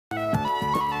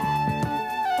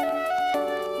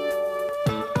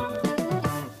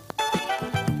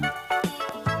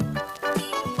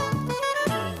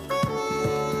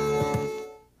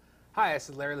this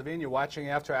is Larry Levine. You're watching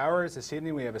After Hours. This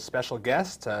evening we have a special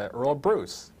guest, Earle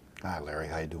Bruce. Hi, Larry.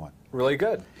 How you doing? Really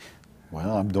good.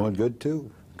 Well, I'm doing good, too.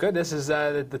 Good. This is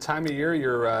the time of year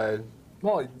you're,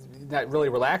 well, not really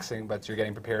relaxing, but you're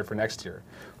getting prepared for next year.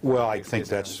 Well, I think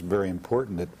that's very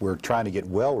important, that we're trying to get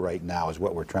well right now is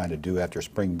what we're trying to do after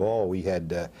spring ball. We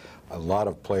had a lot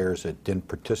of players that didn't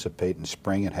participate in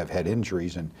spring and have had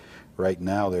injuries, and right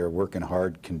now they're working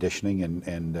hard conditioning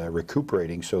and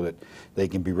recuperating so that they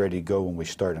can be ready to go when we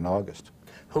start in August.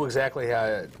 Who exactly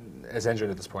is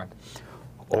injured at this point?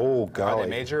 Oh, golly. Are they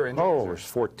major injuries? Oh, there's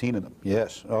 14 of them,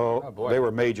 yes. Oh, boy. They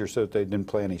were major so that they didn't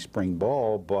play any spring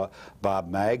ball. But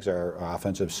Bob Maggs, our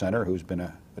offensive center, who's been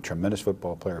a tremendous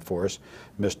football player for us,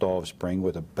 missed all of spring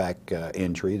with a back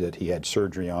injury that he had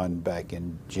surgery on back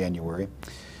in January.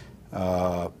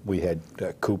 We had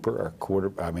Cooper,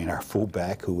 our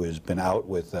fullback, who has been out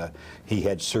with, he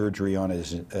had surgery on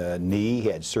his knee, he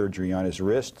had surgery on his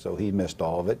wrist, so he missed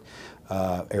all of it.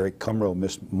 Eric Cumrow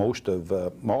missed most of,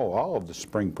 all of the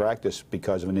spring practice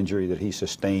because of an injury that he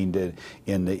sustained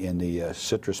in the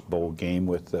Citrus Bowl game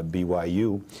with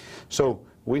BYU. So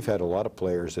we've had a lot of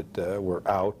players that were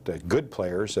out, good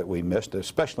players that we missed,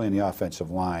 especially in the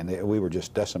offensive line. We were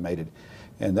just decimated.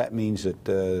 And that means that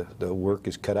the work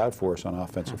is cut out for us on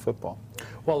offensive football.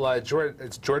 Well,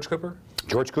 it's George Cooper?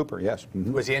 George Cooper, yes.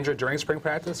 Mm-hmm. Was he injured during spring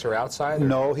practice or outside? Or?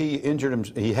 No, he injured him.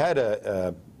 He had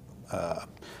a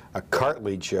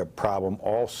cartilage problem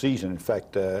all season. In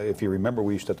fact, if you remember,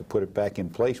 we used to have to put it back in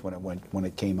place when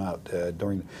it came out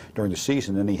during the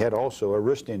season. And he had also a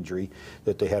wrist injury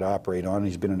that they had to operate on.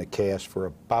 He's been in a cast for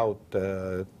about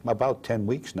 10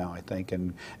 weeks now, I think,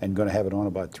 and going to have it on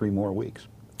about 3 more weeks.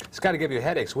 It's got to give you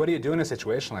headaches. What do you do in a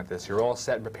situation like this? You're all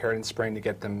set and prepared in spring to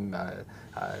get them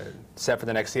set for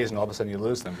the next season. All of a sudden you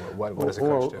lose them. What does a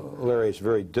coach do? Larry, it's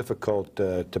very difficult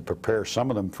to prepare some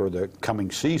of them for the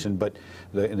coming season, but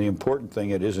the important thing,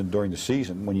 it isn't during the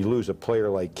season. When you lose a player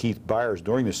like Keith Byers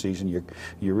during the season,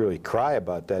 you really cry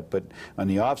about that, but on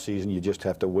the off season you just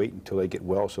have to wait until they get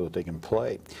well so that they can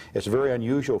play. It's very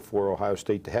unusual for Ohio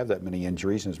State to have that many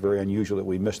injuries, and it's very unusual that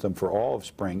we missed them for all of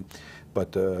spring.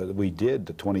 But we did,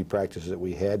 the 20 practices that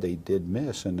we had, they did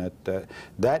miss, and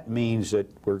that means that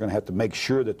we're going to have to make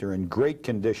sure that they're in great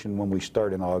condition when we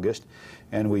start in August,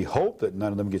 and we hope that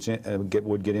none of them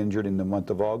would get injured in the month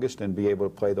of August and be able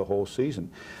to play the whole season.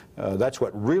 That's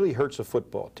what really hurts a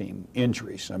football team,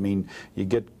 injuries. I mean, you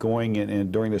get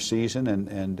going during the season,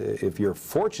 and if you're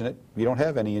fortunate, you don't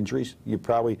have any injuries. You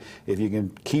probably, if you can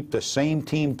keep the same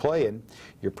team playing,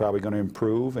 you're probably going to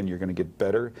improve and you're going to get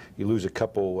better. You lose a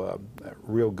couple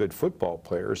real good football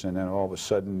players, and then all of a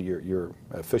sudden your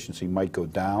efficiency might go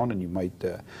down, and you might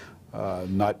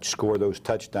not score those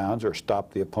touchdowns or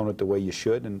stop the opponent the way you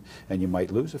should, and you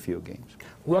might lose a few games.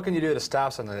 What can you do to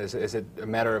stop something? Is it a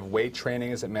matter of weight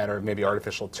training? Is it a matter of maybe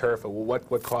artificial turf?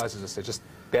 What causes this? Is it just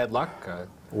bad luck?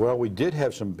 Well, we did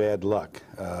have some bad luck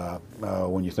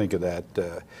when you think of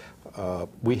that.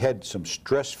 We had some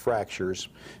stress fractures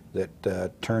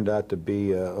that turned out to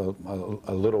be a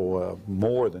little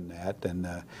more than that. And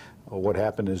what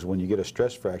happened is when you get a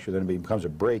stress fracture, then it becomes a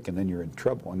break, and then you're in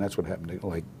trouble. And that's what happened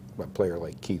to a player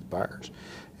like Keith Byers.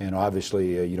 And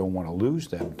obviously you don't want to lose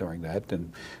them during that.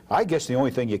 And I guess the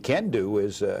only thing you can do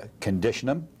is condition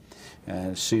them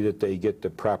and see that they get the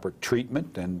proper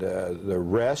treatment and the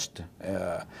rest,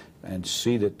 and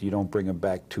see that you don't bring them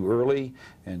back too early,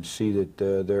 and see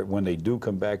that when they do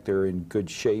come back, they're in good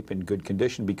shape and good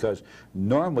condition, because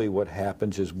normally what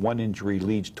happens is one injury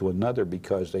leads to another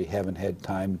because they haven't had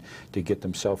time to get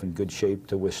themselves in good shape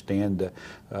to withstand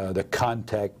the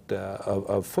contact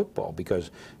of football,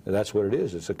 because that's what it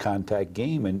is. It's a contact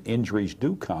game, and injuries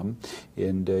do come,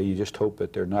 and you just hope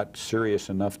that they're not serious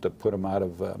enough to put them out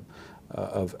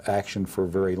of action for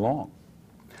very long.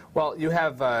 Well, you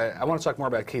have, I want to talk more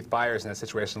about Keith Byers in that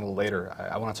situation a little later.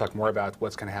 I want to talk more about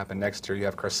what's going to happen next year. You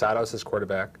have Cruzados as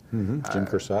quarterback. Mm-hmm. Jim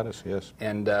Cruzados, yes.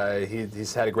 And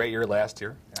he's had a great year last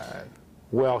year.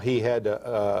 Well, he had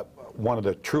one of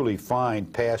the truly fine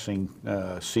passing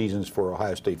seasons for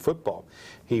Ohio State football.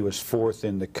 He was 4th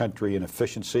in the country in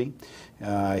efficiency.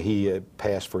 He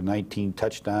passed for 19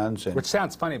 touchdowns. Which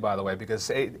sounds funny, by the way, because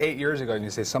eight years ago, when you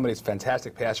say somebody's a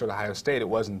fantastic passer at Ohio State, it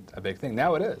wasn't a big thing.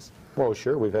 Now it is. Well,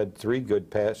 sure. We've had 3 good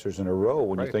passers in a row.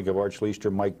 When you think of Arch Leister,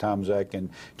 Mike Tomczak, and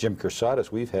Jim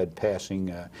Cruzados, we've had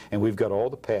passing, and we've got all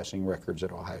the passing records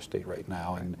at Ohio State right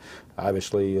now. And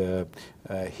obviously,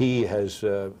 he has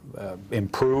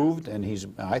improved,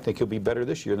 and I think he'll be better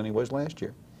this year than he was last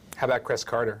year. How about Chris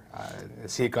Carter?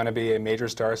 Is he going to be a major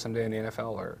star someday in the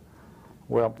NFL? Or?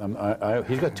 Well,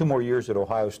 he's got 2 more years at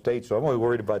Ohio State, so I'm only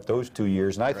worried about those 2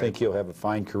 years, and I think he'll have a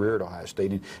fine career at Ohio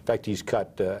State. In fact, he's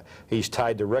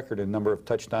tied the record in number of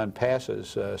touchdown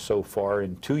passes so far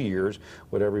in 2 years.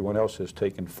 What everyone else has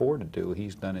taken 4 to do,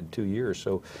 he's done in 2 years.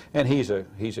 So, and he's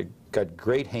got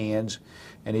great hands,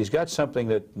 and he's got something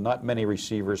that not many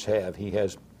receivers have. He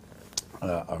has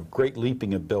a great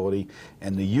leaping ability,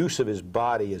 and the use of his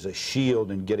body as a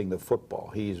shield in getting the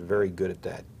football. He's very good at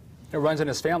that. It runs in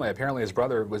his family. Apparently his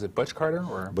brother, was it Butch Carter?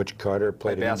 Or Butch Carter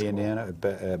played in basketball.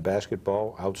 Indiana,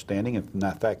 basketball, outstanding. In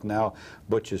fact, now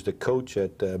Butch is the coach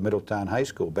at Middletown High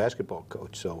School, basketball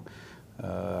coach. So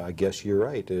I guess you're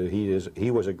right.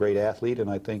 He was a great athlete, and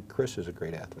I think Chris is a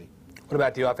great athlete. What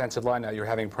about the offensive line now? You're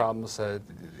having problems,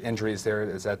 injuries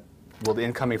there. Will the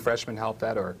incoming freshmen help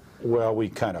that, or? Well, we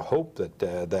kind of hope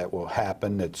that that will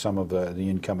happen, that some of the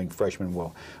incoming freshmen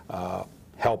will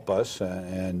help us,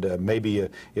 and maybe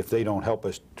if they don't help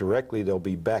us directly, there'll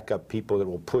be backup people that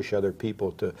will push other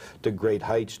people to great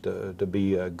heights to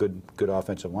be a good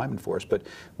offensive lineman for us. But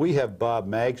we have Bob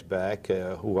Maggs back,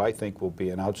 who I think will be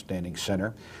an outstanding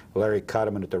center. Larry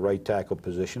Cotterman at the right tackle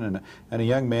position, and a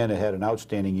young man that had an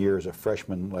outstanding year as a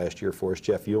freshman last year for us,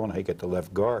 Jeff Uhlenhake at the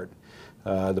left guard.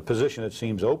 The position that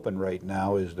seems open right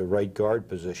now is the right guard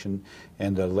position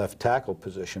and the left tackle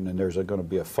position, and there's going to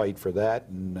be a fight for that,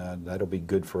 and that'll be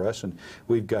good for us. And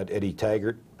we've got Eddie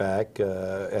Taggart back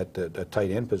at the tight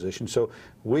end position, so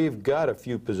we've got a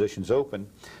few positions open.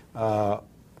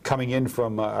 Coming in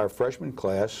from our freshman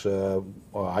class, well,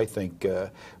 I think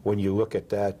when you look at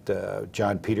that,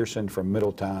 John Peterson from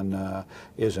Middletown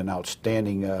is an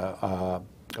outstanding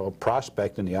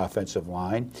prospect in the offensive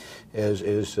line, as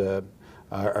is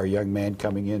our young man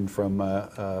coming in from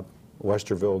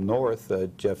Westerville North,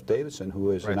 Jeff Davidson,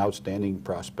 who is an outstanding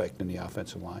prospect in the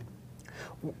offensive line.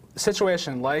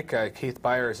 Situation like Keith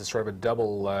Byers is sort of a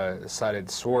double-sided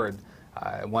sword.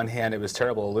 On one hand, it was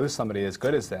terrible to lose somebody as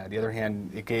good as that. The other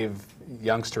hand, it gave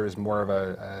youngsters more of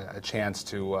a chance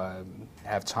to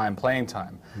have playing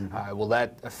time. Will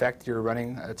that affect your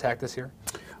running attack this year?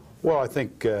 Well, I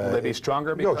think... Will they be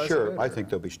stronger because no, sure. of it, I think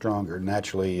they'll be stronger.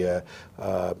 Naturally,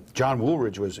 John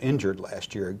Woolridge was injured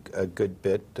last year a good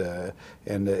bit,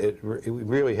 and it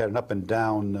really had an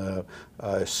up-and-down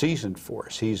season for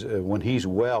us. When he's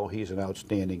well, he's an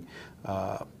outstanding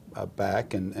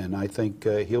back, and I think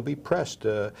he'll be pressed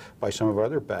by some of our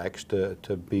other backs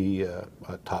to be a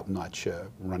top-notch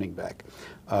running back.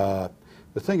 The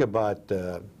thing about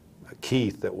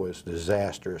Keith that was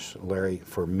disastrous, Larry,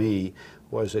 for me,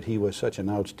 was that he was such an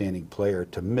outstanding player.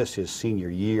 To miss his senior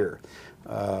year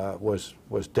was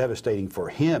devastating for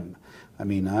him. I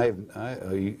mean,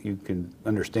 you can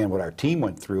understand what our team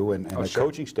went through and the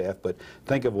coaching staff, but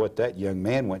think of what that young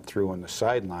man went through on the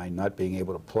sideline, not being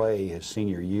able to play his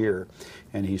senior year,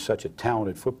 and he's such a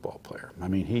talented football player. I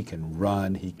mean, he can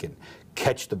run, he can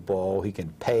catch the ball, he can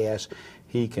pass,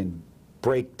 he can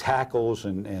break tackles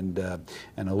and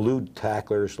elude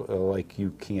tacklers like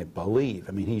you can't believe.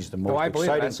 I mean, he's the most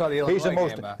exciting. I saw the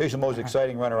Illinois game. He's the most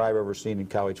exciting runner I've ever seen in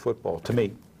college football, to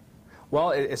me.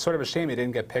 Well, it's sort of a shame he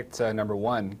didn't get picked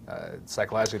 #1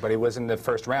 psychologically, but he was in the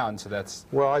first round, so that's...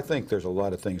 Well, I think there's a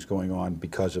lot of things going on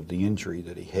because of the injury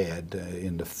that he had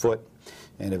in the foot,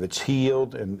 and if it's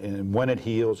healed, and when it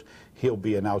heals, he'll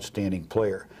be an outstanding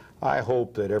player. I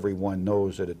hope that everyone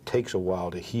knows that it takes a while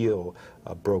to heal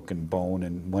a broken bone,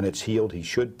 and when it's healed, he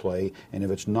should play, and if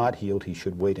it's not healed, he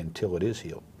should wait until it is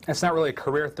healed. It's not really a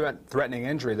career-threatening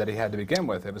injury that he had to begin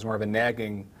with. It was more of a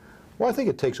nagging... Well, I think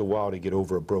it takes a while to get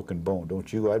over a broken bone,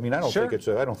 don't you? I mean, I don't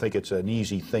think it's an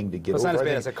easy thing to get over. It's not as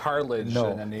bad as a cartilage.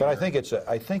 No, in a knee, but I think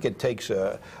it takes.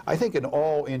 I think in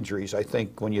all injuries, I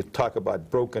think when you talk about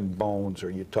broken bones,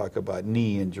 or you talk about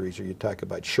knee injuries, or you talk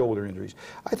about shoulder injuries,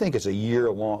 I think it's a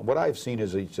year-long. What I've seen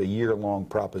is it's a year-long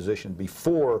proposition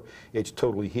before it's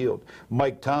totally healed.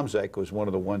 Mike Tomczak was one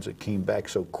of the ones that came back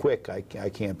so quick. I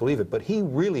can't believe it, but he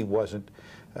really wasn't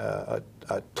a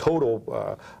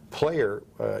total player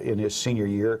in his senior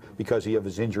year because of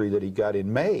his injury that he got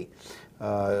in May.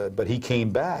 But he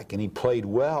came back and he played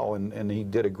well, and he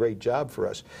did a great job for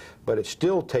us. But it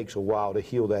still takes a while to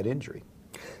heal that injury.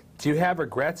 Do you have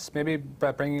regrets maybe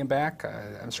about bringing him back?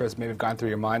 I'm sure it's maybe gone through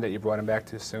your mind that you brought him back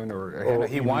too soon, or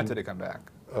he wanted to come back.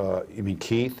 You mean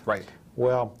Keith? Right.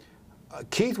 Well,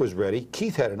 Keith was ready.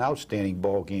 Keith had an outstanding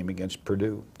ball game against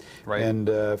Purdue. Right.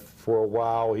 And for a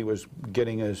while he was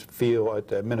getting his feel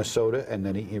at Minnesota, and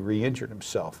then he re-injured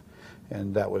himself.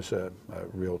 And that was a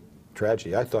real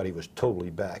tragedy. I thought he was totally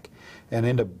back. And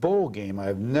in the bowl game,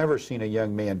 I've never seen a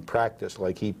young man practice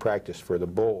like he practiced for the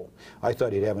bowl. I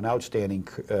thought he'd have an outstanding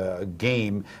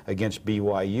game against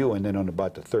BYU, and then on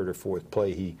about the third or fourth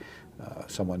play, he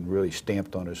someone really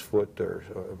stamped on his foot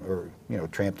or you know,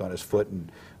 tramped on his foot,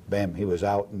 and bam, he was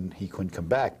out and he couldn't come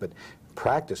back. But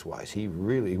practice-wise,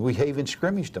 we even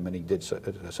scrimmaged him, and he did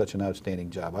such an outstanding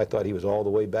job. I thought he was all the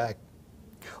way back.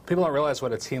 People don't realize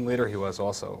what a team leader he was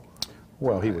also.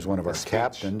 Well, he was one of our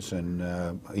captains,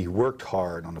 and he worked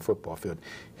hard on the football field.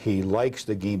 He likes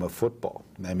the game of football.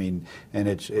 I mean, and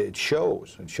it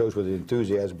shows. It shows with the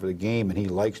enthusiasm for the game, and he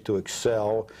likes to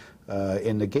excel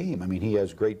in the game. I mean, he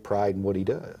has great pride in what he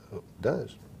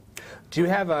does. Do you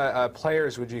have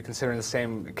players, would you consider in the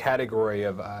same category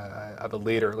of a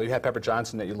leader? You had Pepper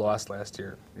Johnson that you lost last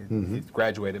year. He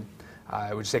graduated.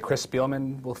 Would you say Chris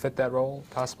Spielman will fit that role,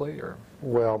 possibly? Or?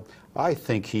 Well, I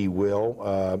think he will.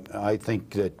 I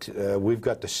think that we've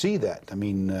got to see that. I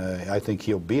mean, I think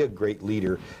he'll be a great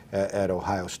leader at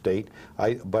Ohio State.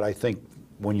 But I think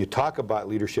when you talk about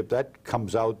leadership, that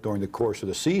comes out during the course of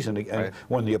the season, and right,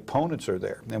 when the opponents are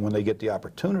there and when they get the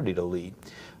opportunity to lead.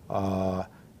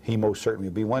 He most certainly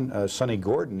will be one. Sonny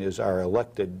Gordon is our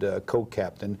elected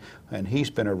co-captain, and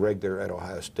he's been a regular at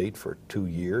Ohio State for 2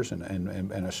 years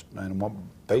and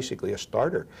basically a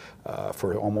starter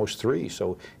for almost 3.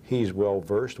 So he's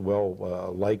well-versed,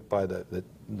 well-liked by the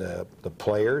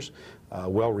players,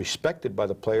 well-respected by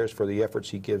the players for the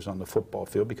efforts he gives on the football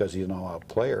field because he's an all-out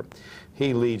player.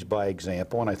 He leads by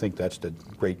example, and I think that's the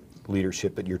great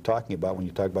leadership that you're talking about when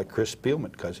you talk about Chris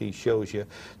Spielman, because he shows you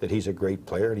that he's a great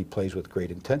player and he plays with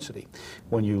great intensity.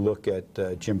 When you look at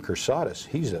Jim Kersadis,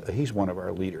 he's one of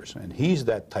our leaders, and he's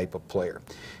that type of player.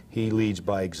 He leads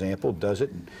by example, does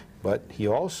it, but he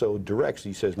also directs.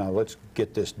 He says, now let's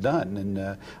get this done,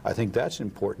 and I think that's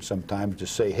important sometimes to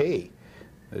say, hey,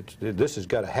 this has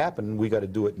got to happen, we got to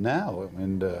do it now.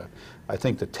 And I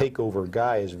think the takeover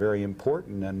guy is very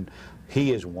important, and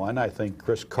he is one. I think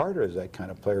Chris Carter is that kind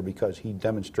of player because he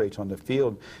demonstrates on the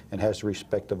field and has the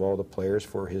respect of all the players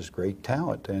for his great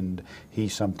talent. And he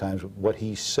sometimes, what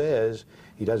he says,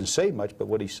 he doesn't say much, but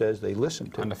what he says, they listen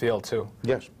to. On the field, too.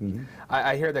 Yes.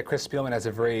 I hear that Chris Spielman has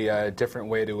a very different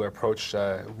way to approach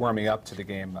warming up to the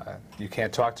game. You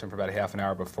can't talk to him for about a half an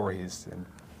hour before he's in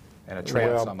a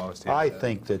trance almost. I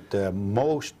think that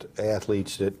most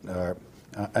athletes that are,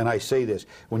 and I say this,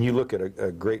 when you look at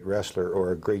a great wrestler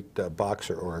or a great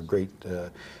boxer or a great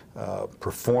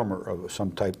performer of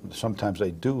some type, sometimes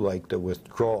they do like to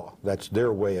withdraw. That's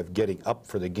their way of getting up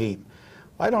for the game.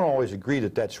 I don't always agree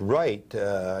that that's right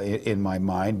in my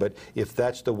mind, but if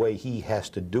that's the way he has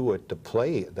to do it to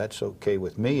play, that's okay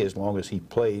with me as long as he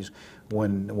plays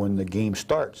when the game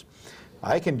starts.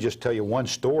 I can just tell you one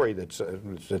story that's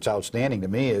outstanding to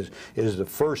me is the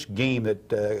first game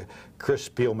that Chris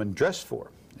Spielman dressed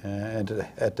for. And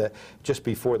just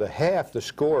before the half, the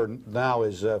score now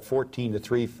is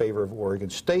 14-3 favor of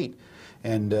Oregon State.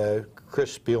 And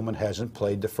Chris Spielman hasn't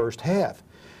played the first half.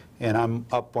 And I'm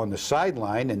up on the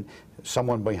sideline, and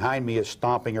someone behind me is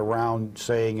stomping around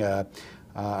saying,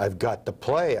 I've got to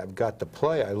play, I've got to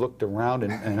play. I looked around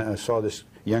and I saw this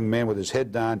young man with his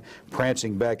head down,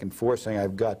 prancing back and forth, saying,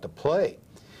 I've got to play.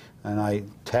 And I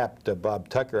tapped Bob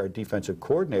Tucker, our defensive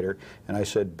coordinator, and I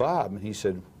said, Bob, and he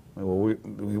said, well,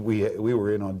 we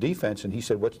were in on defense, and he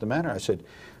said, what's the matter? I said,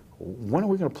 when are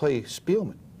we going to play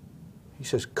Spielman? He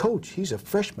says, Coach, he's a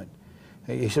freshman.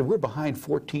 He said, we're behind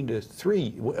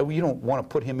 14-3. You don't want to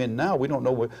put him in now. We don't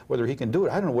know whether he can do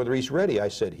it. I don't know whether he's ready. I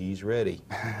said, he's ready.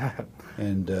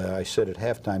 And I said at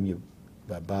halftime,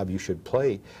 Bob, you should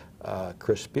play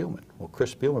Chris Spielman. Well,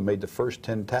 Chris Spielman made the first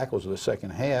 10 tackles of the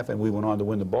second half, and we went on to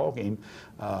win the ball game,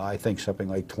 I think something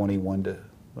like 21-14.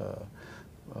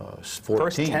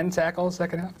 First 10 tackles,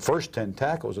 second half? First 10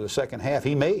 tackles of the second half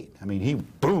he made. I mean,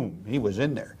 boom, he was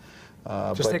in there.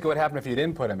 Just think of what happened if you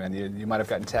didn't put him in. You might have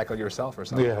gotten tackled yourself or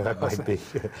something. Yeah, that might be.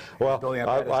 Well,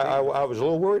 I was a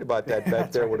little worried about that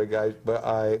back there with the guys, but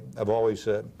I've always,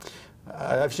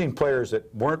 I've seen players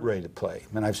that weren't ready to play,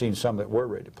 and I've seen some that were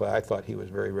ready to play. I thought he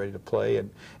was very ready to play, and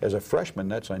as a freshman,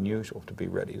 that's unusual to be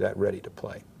that ready to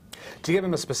play. Do you give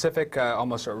him a specific,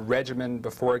 almost a regimen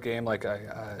before a game, like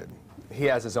he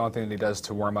has his own thing that he does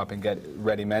to warm up and get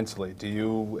ready mentally? Do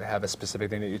you have a specific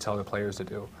thing that you tell the players to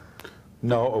do?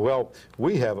 No, well,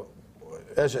 we have,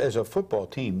 as a football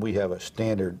team, we have a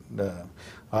standard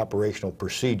operational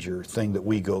procedure thing that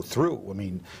we go through. I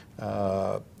mean,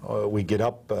 we get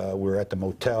up, we're at the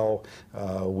motel,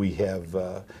 we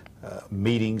have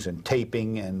meetings and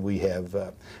taping, and we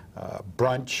have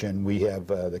brunch, and we have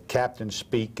the captains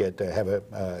speak have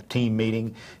a team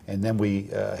meeting, and then we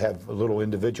have little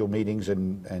individual meetings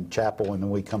and chapel, and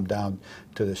then we come down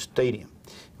to the stadium.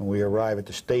 when we arrive at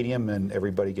the stadium, and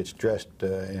everybody gets dressed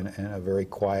in a very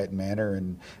quiet manner,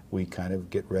 and we kind of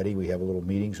get ready. We have a little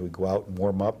meetings. We go out and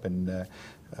warm up, and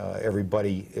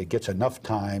everybody gets enough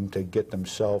time to get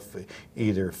themselves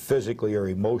either physically or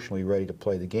emotionally ready to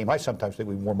play the game. I sometimes think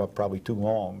we warm up probably too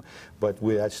long, but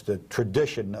that's the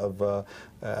tradition of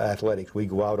athletics. We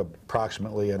go out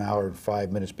approximately an hour and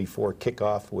 5 minutes before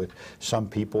kickoff with some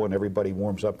people, and everybody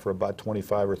warms up for about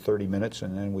 25 or 30 minutes,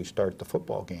 and then we start the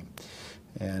football game.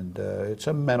 And it's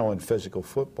a mental and physical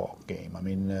football game. I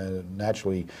mean,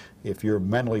 naturally, if you're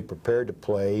mentally prepared to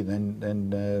play,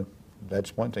 then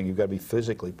that's one thing. You've got to be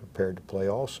physically prepared to play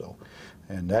also.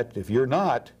 And that, if you're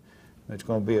not, it's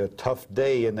going to be a tough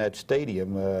day in that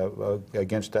stadium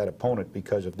against that opponent,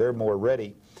 because if they're more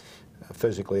ready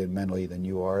physically and mentally than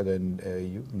you are, then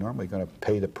you're normally going to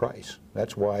pay the price.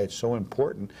 That's why it's so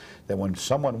important that when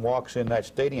someone walks in that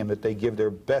stadium that they give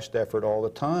their best effort all the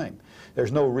time.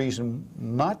 There's no reason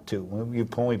not to. You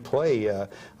only play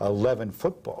 11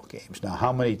 football games. Now,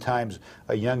 how many times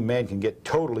a young man can get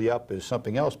totally up is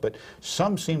something else, but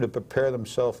some seem to prepare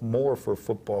themselves more for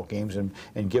football games and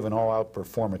give an all-out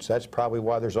performance. That's probably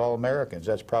why there's All-Americans.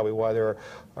 That's probably why there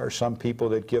are some people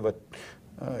that give a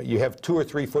you have 2 or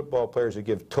 3 football players that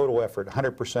give total effort,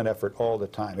 100% effort all the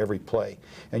time, every play.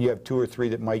 And you have 2 or 3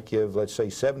 that might give, let's say,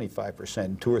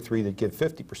 75%, 2 or 3 that give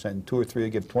 50%, 2 or 3 that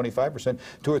give 25%,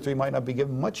 2 or 3 might not be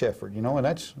giving much effort, you know, and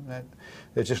it's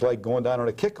just like going down on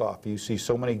a kickoff. You see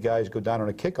so many guys go down on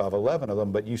a kickoff, 11 of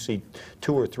them, but you see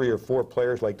 2 or 3 or 4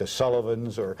 players like the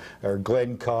Sullivans or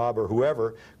Glenn Cobb or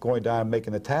whoever going down and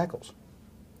making the tackles.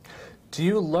 Do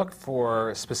you look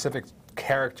for specific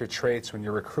character traits when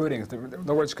you're recruiting? In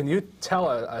other words, can you tell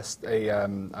a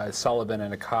Sullivan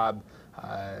and a Cobb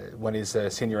when he's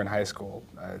a senior in high school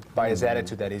by his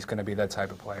attitude that he's going to be that type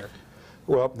of player?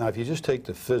 Well, now if you just take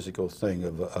the physical thing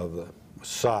of the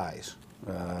size,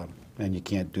 and you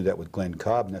can't do that with Glenn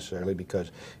Cobb necessarily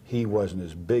because he wasn't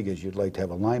as big as you'd like to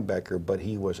have a linebacker, but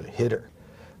he was a hitter.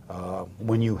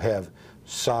 When you have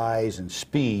size and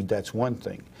speed, that's one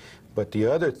thing. But the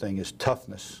other thing is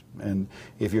toughness. And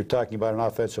if you're talking about an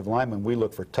offensive lineman, we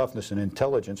look for toughness and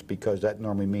intelligence because that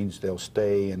normally means they'll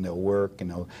stay and they'll work and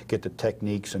they'll get the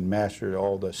techniques and master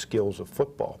all the skills of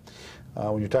football.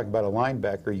 When you're talking about a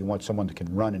linebacker, you want someone that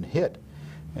can run and hit.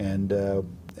 And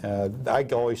I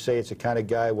always say it's the kind of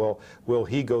guy, well, will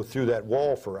he go through that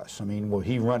wall for us? I mean, will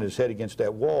he run his head against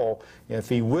that wall? If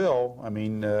he will, I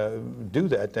mean, do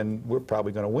that, then we're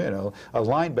probably going to win. A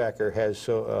linebacker has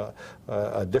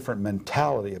a different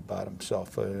mentality about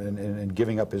himself and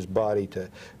giving up his body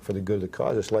for the good of the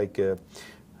cause. It's like,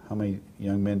 how many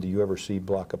young men do you ever see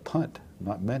block a punt?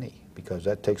 Not many, because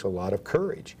that takes a lot of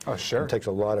courage. Oh, sure. It takes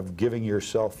a lot of giving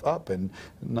yourself up, and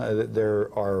there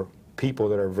are people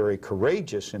that are very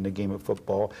courageous in the game of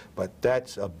football, but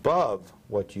that's above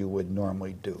what you would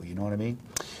normally do. You know what I mean?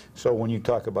 So when you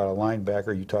talk about a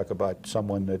linebacker, you talk about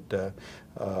someone that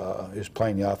is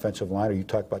playing the offensive line, or you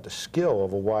talk about the skill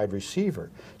of a wide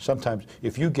receiver. Sometimes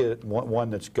if you get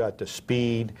one that's got the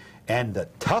speed and the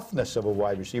toughness of a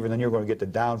wide receiver, then you're going to get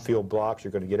the downfield blocks,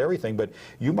 you're going to get everything, but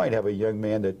you might have a young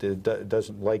man that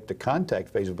doesn't like the contact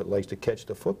phase, but likes to catch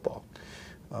the football.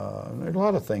 There's a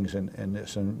lot of things in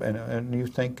this, and you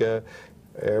think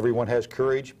everyone has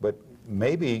courage, but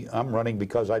maybe I'm running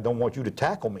because I don't want you to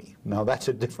tackle me. Now that's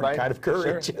a different kind of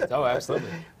courage. Sure. Oh, absolutely.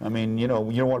 I mean, you know,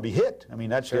 you don't want to be hit. I mean,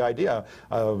 that's the idea.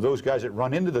 Those guys that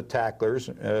run into the tacklers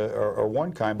are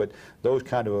one kind, but those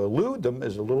kind of elude them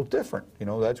is a little different. You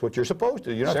know, that's what you're supposed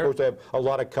to. You're not supposed to have a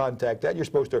lot of contact. You're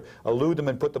supposed to elude them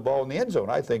and put the ball in the end zone.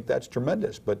 I think that's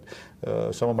tremendous. But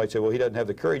someone might say, well, he doesn't have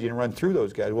the courage. He didn't run through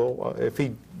those guys. Well, if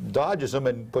he dodges them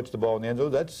and puts the ball in the end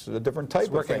zone, that's a different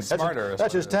type of thing. Smarter.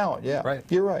 That's his talent. Yeah, right.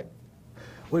 You're right.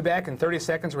 We'll be back in 30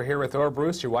 seconds. We're here with Earle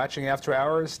Bruce. You're watching After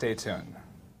Hours. Stay tuned.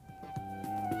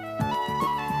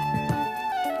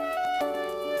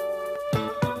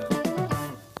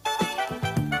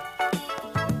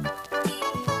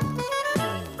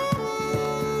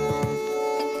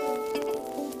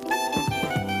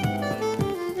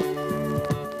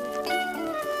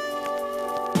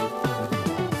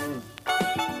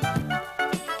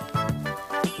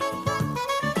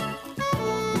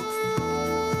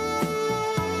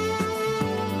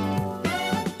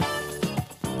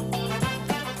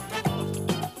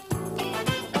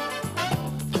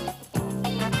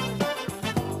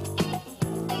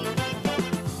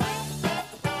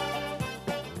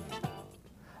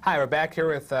 Hi, we're back here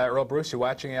with Earle Bruce. You're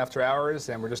watching After Hours,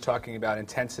 and we're just talking about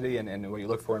intensity and what you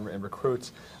look for in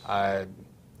recruits.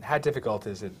 How difficult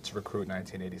is it to recruit in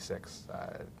 1986?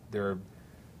 There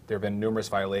have been numerous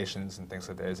violations and things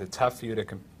like that. Is it tough for you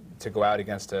to go out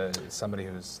against somebody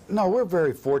who's... No, we're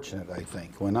very fortunate, I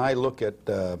think. When I look at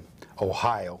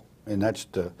Ohio, and that's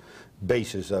the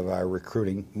basis of our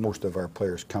recruiting, most of our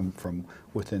players come from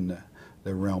within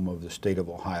the realm of the state of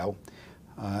Ohio.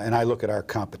 And I look at our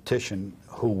competition,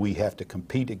 who we have to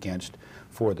compete against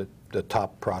for the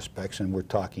top prospects, and we're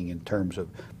talking in terms of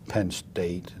Penn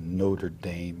State and Notre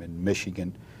Dame and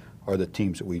Michigan are the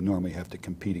teams that we normally have to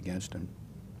compete against,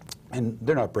 and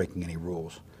they're not breaking any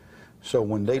rules. So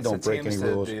when they don't break any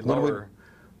rules,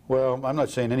 well, I'm not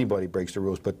saying anybody breaks the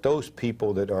rules, but those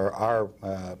people that are our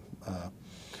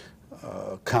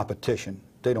competition,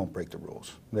 they don't break the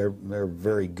rules. They're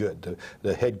very good.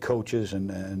 The head coaches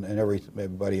and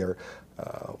everybody are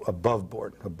above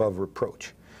board, above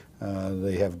reproach.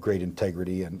 They have great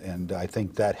integrity, and I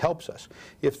think that helps us.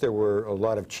 If there were a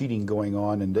lot of cheating going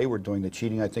on and they were doing the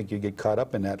cheating, I think you get caught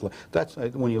up in that. That's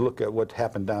when you look at what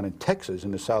happened down in Texas in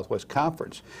the Southwest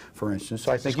Conference, for instance.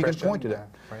 I think you can point to that.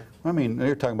 Right. I mean,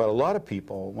 you're talking about a lot of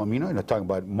people. I mean, you're not talking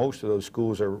about most of those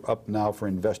schools are up now for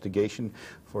investigation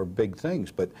for big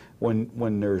things, but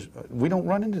when there's, we don't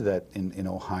run into that in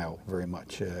Ohio very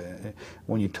much.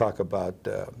 When you talk about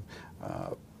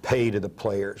pay to the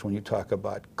players, when you talk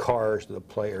about cars to the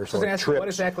players, or trips. What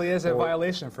exactly is a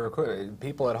violation for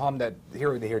people at home that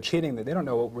hear cheating, that they don't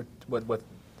know what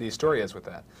the story is with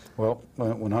that? Well,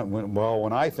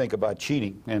 when I think about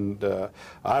cheating, and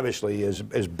obviously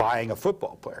is buying a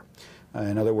football player.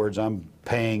 In other words, I'm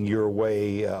paying your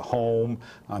way home,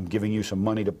 I'm giving you some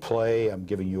money to play, I'm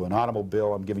giving you an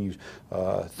automobile, I'm giving you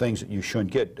things that you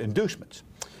shouldn't get, inducements.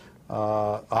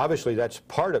 Obviously, that's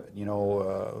part of it. You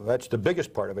know, that's the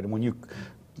biggest part of it. And when you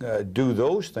do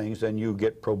those things, then you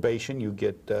get probation, you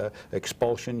get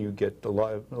expulsion, you get a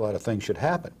lot of things should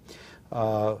happen.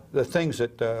 The things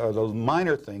that are the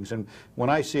minor things, and when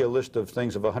I see a list of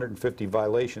things of 150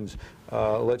 violations,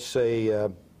 let's say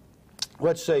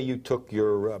you took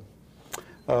your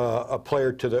a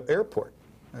player to the airport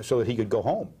so that he could go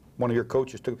home. One of your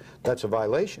coaches took, that's a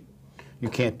violation. You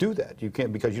can't do that. You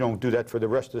can't, because you don't do that for the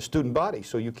rest of the student body,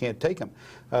 so you can't take them.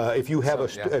 If you have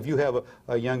if you have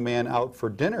a young man out for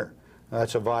dinner,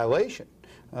 that's a violation.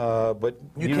 But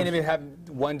you can't even have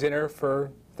one dinner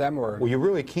for them, or well, you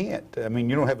really can't. I mean,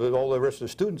 you don't have all the rest of the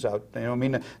students out. You know, I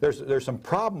mean, there's some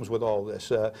problems with all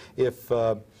this.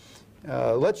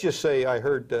 Let's just say I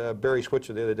heard Barry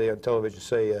Switzer the other day on television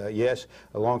say, yes,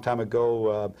 a long time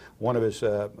ago, one of his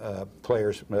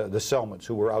players, the Selmans,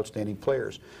 who were outstanding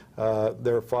players,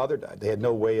 their father died. They had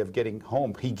no way of getting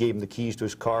home. He gave them the keys to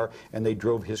his car, and they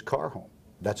drove his car home.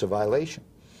 That's a violation.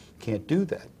 Can't do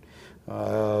that.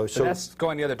 So that's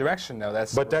going the other direction, though.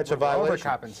 That's a violation.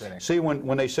 Overcompensating. See,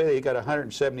 when they say they got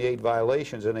 178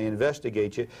 violations and they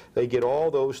investigate you, they get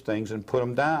all those things and put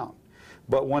them down.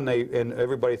 But when and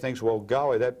everybody thinks, well,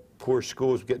 golly, that poor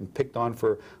school is getting picked on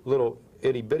for little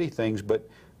itty-bitty things, but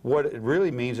what it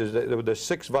really means is that the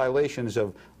 6 violations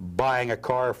of buying a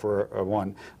car for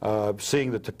one,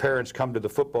 seeing that the parents come to the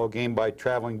football game by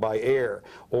traveling by air,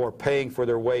 or paying for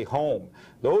their way home.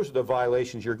 Those are the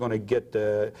violations you're going to get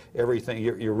everything,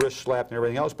 your wrist slapped and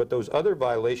everything else, but those other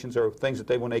violations are things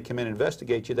that when they come in and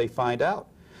investigate you, they find out.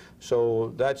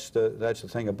 So that's the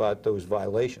thing about those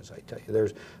violations, I tell you.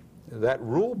 That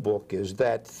rule book is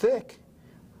that thick.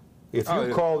 If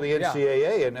you call the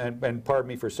NCAA, and pardon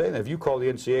me for saying that, if you call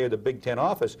the NCAA or the Big Ten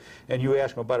office and you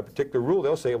ask them about a particular rule,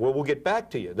 they'll say, well, we'll get back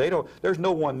to you. There's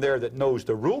no one there that knows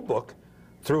the rule book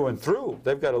through and through.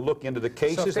 They've got to look into the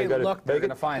cases. So if they look, they're going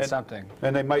to find something.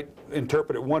 And they might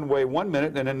interpret it one way one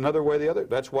minute and another way the other.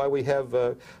 That's why we have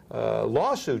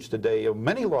lawsuits today,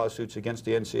 many lawsuits against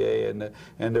the NCAA,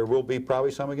 and there will be probably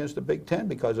some against the Big Ten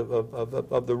because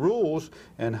of the rules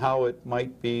and how it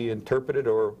might be interpreted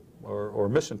or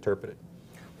misinterpreted.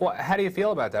 Well, how do you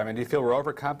feel about that? I mean, do you feel we're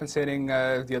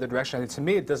overcompensating the other direction? I mean, to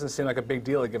me, it doesn't seem like a big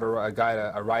deal to give a guy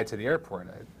a ride to the airport.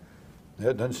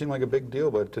 It doesn't seem like a big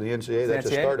deal, but to the NCAA, that's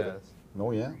a start of it.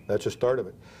 Oh, yeah, that's a start of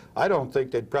it. I don't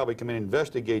think they'd probably come in and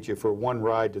investigate you for one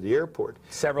ride to the airport.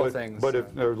 Several things. But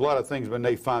if there's a lot of things, when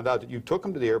they found out that you took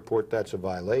them to the airport, that's a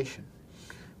violation.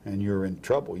 And you're in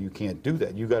trouble. You can't do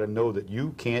that. You got to know that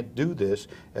you can't do this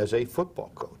as a football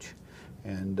coach.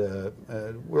 And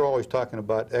we're always talking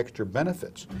about extra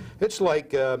benefits. It's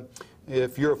like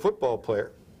if you're a football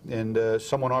player and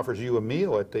someone offers you a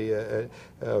meal at the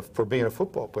for being a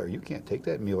football player, you can't take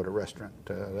that meal at a restaurant.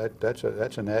 That's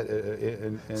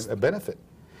a benefit.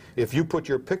 If you put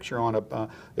your picture on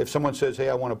if someone says, "Hey,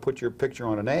 I want to put your picture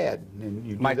on an ad," and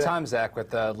you do Mike Tom's act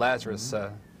with Lazarus,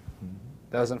 that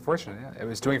was unfortunate. Yeah, it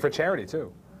was doing it for charity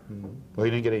too. Well, he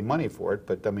didn't get any money for it,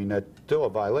 but I mean that's still a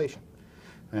violation.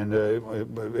 And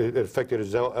it affected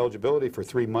his eligibility for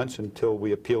 3 months until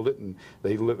we appealed it, and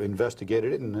they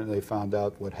investigated it, and then they found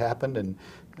out what happened. And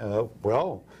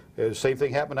well, the same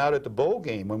thing happened out at the bowl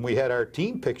game when we had our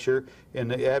team picture in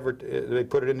the they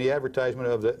put it in the advertisement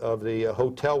of the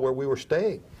hotel where we were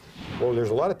staying. Well, there's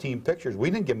a lot of team pictures.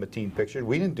 We didn't give them a team picture.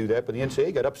 We didn't do that, but the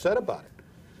NCAA got upset about it.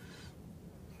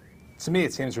 To me,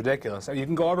 it seems ridiculous. I mean, you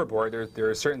can go overboard. There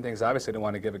are certain things, obviously, don't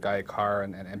want to give a guy a car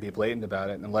and be blatant about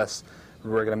it unless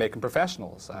we're going to make them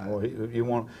professionals. Well, you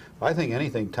want. I think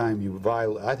anything time you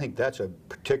violate, I think that's a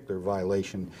particular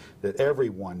violation that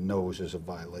everyone knows is a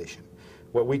violation.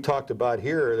 What we talked about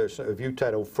here, if you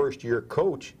had a first-year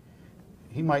coach,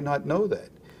 he might not know that.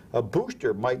 A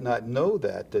booster might not know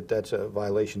that that's a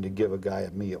violation to give a guy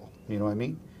a meal. You know what I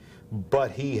mean?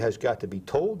 But he has got to be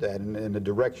told that, and the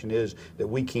direction is that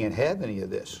we can't have any of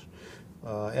this.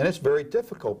 And it's very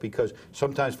difficult because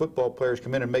sometimes football players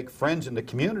come in and make friends in the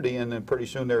community, and then pretty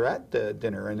soon they're at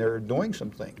dinner and they're doing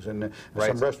some things. And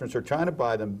some restaurants are trying to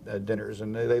buy them dinners,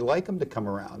 and they like them to come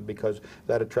around because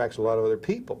that attracts a lot of other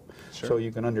people. Sure. So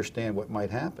you can understand what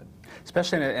might happen.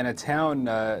 Especially in a town,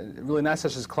 really not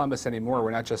such as Columbus anymore.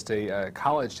 We're not just a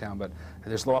college town, but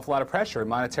there's an awful lot of pressure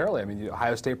monetarily. I mean,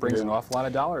 Ohio State brings an awful lot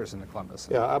of dollars into Columbus.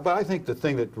 Yeah, but I think the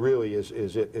thing that really is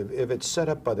if it's set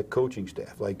up by the coaching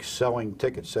staff, like selling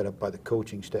tickets set up by the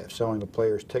coaching staff, selling the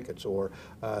players tickets, or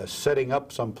setting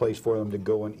up some place for them to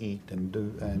go and eat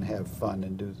and have fun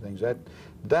and do things,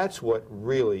 that's what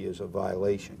really is a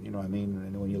violation. You know what I mean?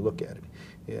 And when you look at it.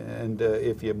 And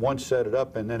if you once set it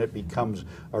up and then it becomes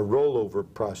a rollover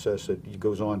process that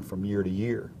goes on from year to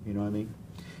year, you know what I mean?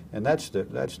 And that's the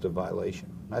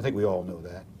violation. I think we all know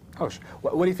that. Oh, sure.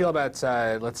 What do you feel about,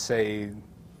 let's say,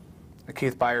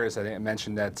 Keith Byers? I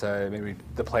mentioned that maybe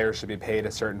the players should be paid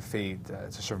a certain fee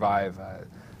to survive.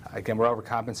 Again, we're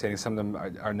overcompensating. Some of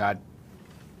them are not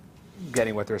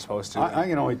getting what they're supposed to. I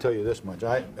can only tell you this much.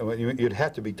 You'd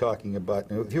have to be talking about,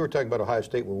 if you were talking about Ohio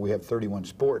State where we have 31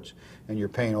 sports and you're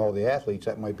paying all the athletes,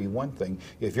 that might be one thing.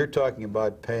 If you're talking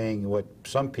about paying what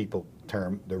some people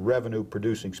term the revenue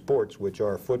producing sports, which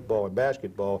are football and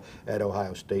basketball at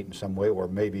Ohio State in some way, or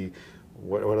maybe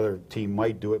what other team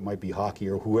might do, it might be hockey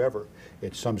or whoever,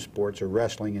 it's some sports, or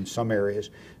wrestling in some areas,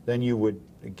 then you would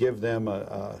give them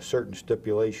a certain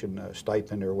stipulation, a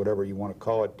stipend or whatever you want to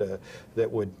call it,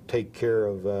 that would take care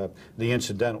of the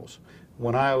incidentals.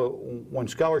 When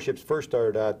scholarships first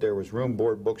started out, there was room,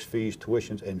 board, books, fees,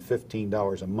 tuitions, and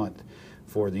 $15 a month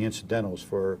for the incidentals,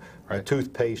 for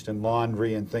toothpaste and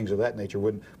laundry and things of that nature.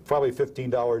 Probably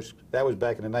 $15, that was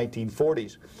back in the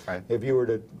 1940s. Right. If you were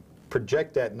to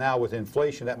project that now with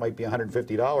inflation, that might be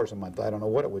 $150 a month. I don't know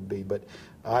what it would be, but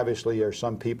obviously there are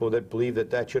some people that believe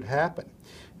that should happen.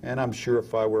 And I'm sure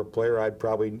if I were a player, I'd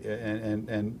probably,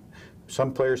 and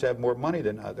some players have more money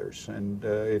than others. And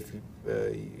if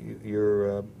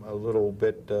you're a little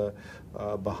bit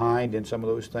behind in some of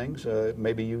those things,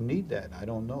 maybe you need that. I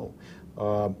don't know.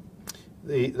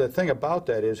 The thing about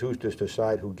that is who's to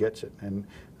decide who gets it.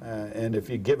 And if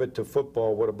you give it to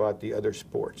football, what about the other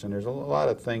sports? And there's a lot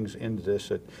of things into this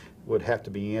that would have to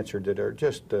be answered that are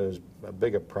just as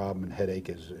big a problem and headache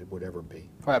as it would ever be.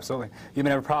 Oh, absolutely. You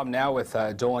may have a problem now with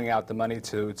doling out the money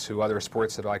to other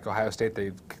sports that, like Ohio State,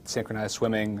 they've synchronized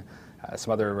swimming.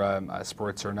 Some other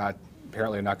sports are not,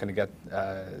 apparently not going to get...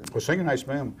 Well, synchronized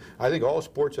swimming, I think all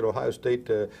sports at Ohio State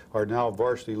are now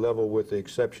varsity level with the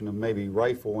exception of maybe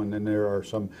rifle, and then there are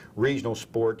some regional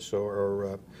sports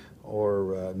or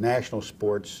national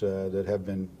sports that have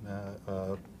been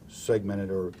segmented,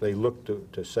 or they look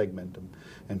to segment them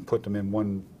and put them in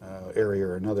one area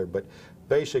or another. But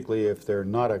basically, if they're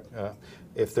not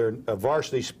if they're a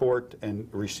varsity sport and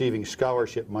receiving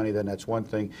scholarship money, then that's one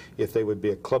thing. If they would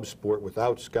be a club sport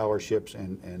without scholarships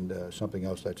and something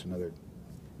else, that's another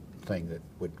thing that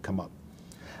would come up.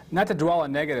 Not to dwell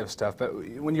on negative stuff, but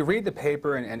when you read the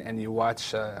paper and you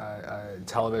watch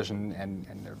television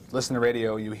and listen to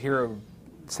radio, you hear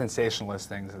sensationalist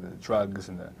things, the drugs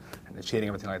and the cheating,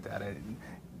 everything like that.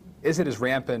 Is it as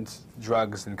rampant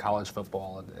drugs in college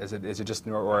football? Is it just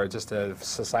or just a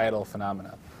societal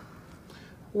phenomenon?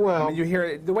 Well, I mean, you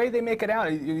hear the way they make it out.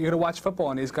 You're going to watch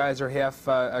football, and these guys are half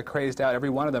crazed out. Every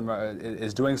one of them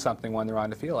is doing something when they're on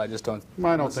the field. I just don't.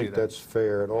 I don't think that's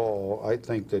fair at all. I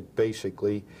think that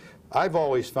basically, I've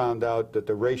always found out that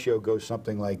the ratio goes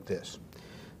something like this: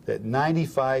 that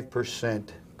 95%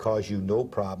 cause you no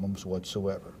problems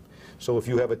whatsoever. So if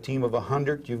you have a team of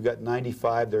 100, you've got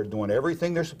 95. They're doing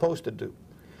everything they're supposed to do.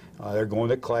 They're going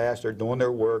to class, they're doing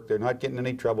their work, they're not getting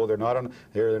any trouble, they're not on,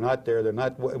 they're not there, they're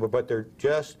not, but they're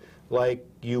just like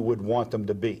you would want them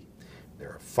to be. there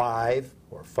are 5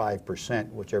 or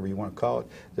 5%, whichever you want to call it,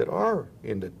 that are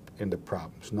into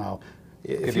problems. Now,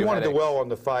 if you want to dwell on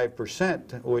the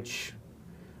 5%, which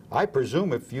I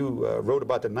presume if you wrote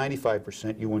about the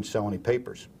 95%, you wouldn't sell any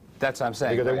papers. That's what I'm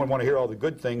saying. Because they wouldn't want to hear all the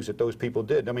good things that those people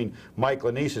did. I mean, Mike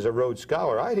Lanise is a Rhodes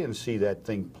Scholar. I didn't see that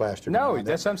thing plastered. No,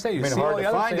 that's what I'm saying. You see hard all the to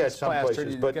other find that things some plastered,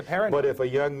 places. you get paranoid. But if a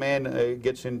young man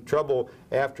gets in trouble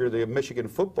after the Michigan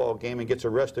football game and gets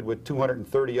arrested with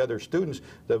 230 other students,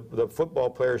 the football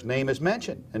player's name is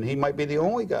mentioned, and he might be the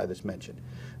only guy that's mentioned.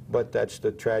 But that's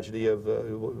the tragedy of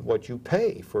what you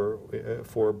pay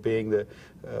for being the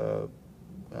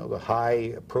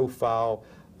high-profile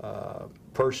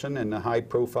person and the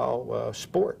high-profile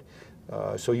sport.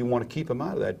 So you want to keep them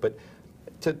out of that. But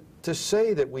to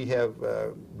say that we have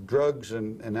drugs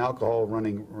and alcohol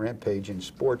running rampage in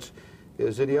sports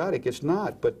is idiotic. It's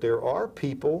not. But there are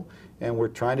people, and we're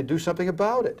trying to do something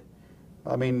about it.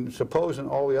 I mean, supposing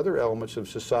all the other elements of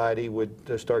society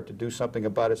would start to do something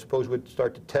about it, suppose we'd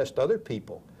start to test other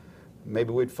people.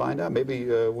 Maybe we'd find out. Maybe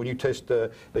when you test,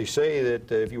 they say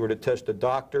that if you were to test the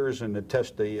doctors and to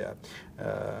test the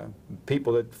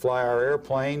people that fly our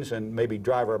airplanes and maybe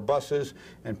drive our buses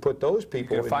and put those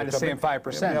people, you could find the same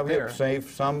 5% there. Save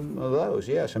some of those,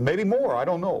 yes, and maybe more. I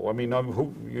don't know. I mean,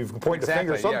 you can point the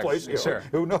finger someplace. Yeah, sure.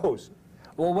 Who knows?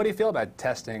 Well, what do you feel about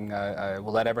testing?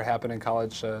 Will that ever happen in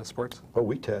college sports? Oh,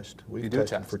 we test. We've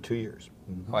tested for 2 years.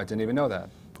 Oh, I didn't even know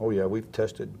that. Oh, yeah, we've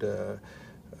tested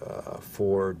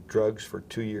for drugs for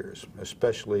 2 years,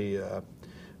 especially,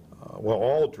 well,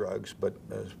 all drugs, but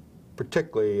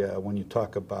particularly when you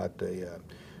talk about the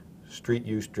street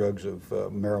use drugs of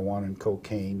marijuana and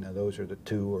cocaine. Those are the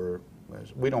two, or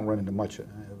we don't run into much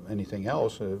anything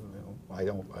else. I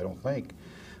don't think,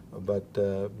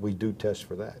 but we do test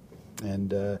for that.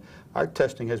 And our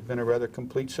testing has been a rather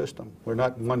complete system. We're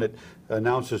not one that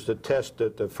announces the test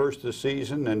at the first of the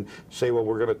season and say, well,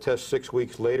 we're going to test 6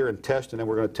 weeks later and test, and then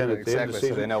we're going to test at the end of the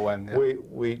season. So they know when. Yeah.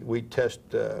 We test.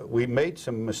 We made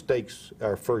some mistakes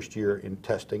our first year in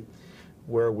testing,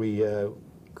 where we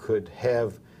could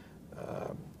have,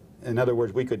 in other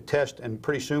words, we could test, and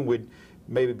pretty soon we'd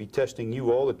maybe be testing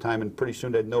you all the time, and pretty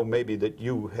soon they'd know maybe that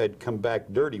you had come back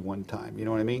dirty one time. You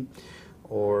know what I mean?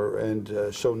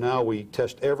 So now we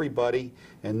test everybody,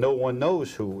 and no one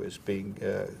knows who is being,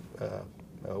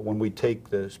 when we take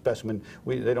the specimen,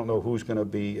 they don't know who's going to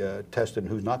be tested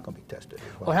and who's not going to be tested.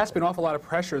 Well, it has been an awful lot of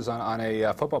pressures on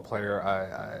a football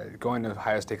player going to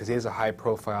Ohio State, because he has a high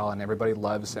profile and everybody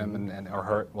loves him, or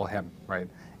her, well, him, right?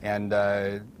 And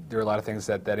there are a lot of things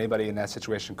that anybody in that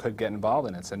situation could get involved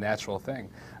in. It's a natural thing.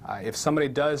 If somebody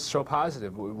does show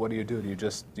positive, what do? Do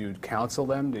you counsel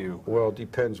them? Well, it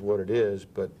depends what it is,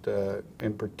 but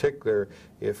in particular,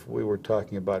 if we were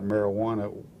talking about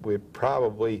marijuana, we'd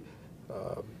probably,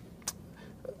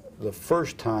 the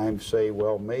first time, say,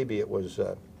 well, maybe it was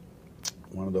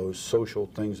one of those social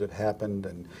things that happened,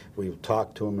 and we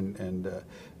talk to them, and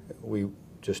we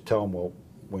just tell them, well,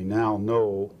 we now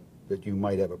know that you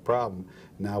might have a problem.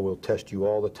 Now we'll test you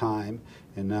all the time,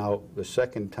 and now the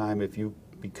second time, if you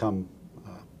become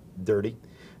dirty,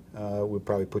 we'll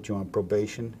probably put you on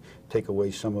probation, take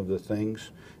away some of the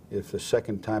things. If the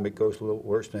second time it goes a little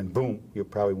worse, then boom, you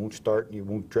probably won't start, you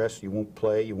won't dress, you won't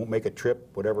play, you won't make a trip,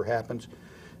 whatever happens.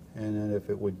 And then if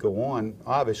it would go on,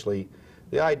 obviously,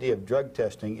 the idea of drug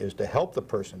testing is to help the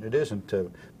person. It isn't to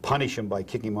punish him by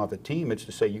kicking him off the team. It's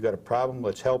to say, you got a problem,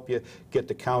 let's help you, get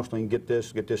the counseling, get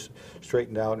this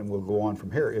straightened out, and we'll go on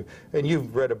from here. And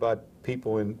you've read about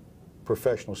people in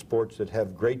professional sports that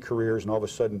have great careers, and all of a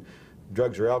sudden,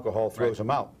 drugs or alcohol throws them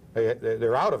out.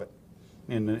 They're out of it.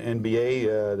 In the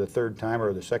NBA, the third time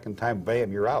or the second time,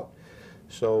 bam, you're out.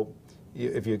 So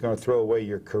if you're going to throw away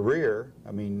your career,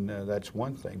 I mean, that's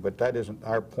one thing. But that isn't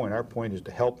our point. Our point is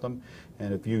to help them.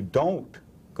 And if you don't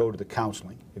go to the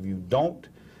counseling, if you don't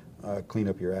clean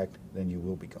up your act, then you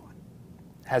will be gone.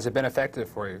 Has it been effective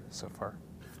for you so far?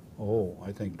 Oh,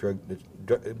 I think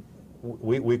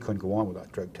we couldn't go on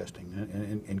without drug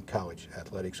testing in college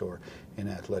athletics or in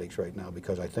athletics right now,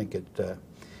 because I think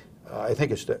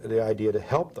it's the idea to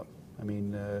help them. I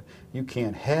mean, you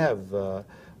can't have a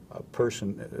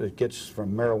person that gets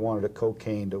from marijuana to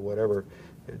cocaine to whatever.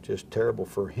 It's just terrible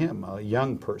for him, a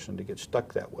young person, to get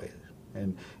stuck that way.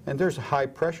 And there's high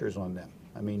pressures on them.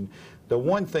 I mean, the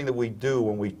one thing that we do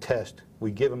when we test,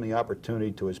 we give them the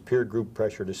opportunity to his peer group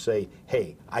pressure to say,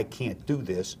 hey, I can't do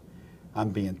this, I'm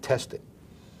being tested.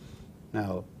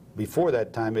 Now, before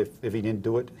that time, if he didn't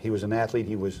do it, he was an athlete,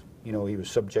 he was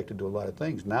subjected to a lot of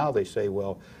things. Now they say,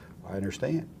 well, I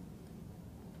understand.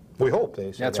 We hope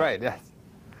they say That's that. right, yes.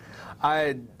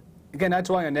 again, not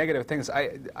dwelling on negative things.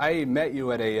 I met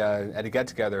you at a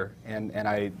get-together, and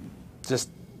I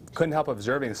just couldn't help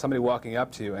observing somebody walking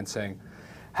up to you and saying,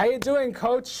 "How you doing,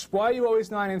 Coach? Why are you always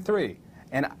 9-3?"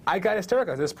 And I got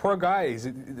hysterical. This poor guy, he's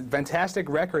a fantastic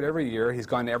record every year. He's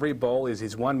gone to every bowl.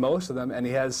 He's won most of them, and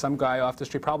he has some guy off the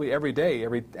street probably every day,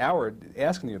 every hour,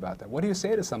 asking you about that. What do you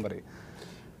say to somebody?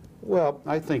 Well,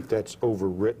 I think that's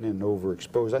overwritten and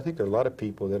overexposed. I think there are a lot of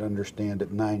people that understand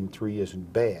that 9-3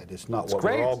 isn't bad. It's not what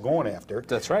we're all going after.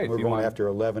 That's right. We're going after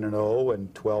 11-0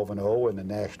 and 12-0 and the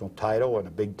national title and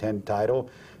a Big Ten title,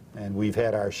 and we've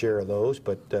had our share of those.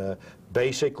 But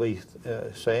basically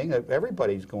saying that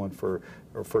everybody's going for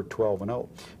 12-0.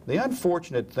 The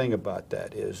unfortunate thing about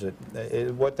that is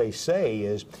that what they say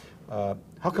is,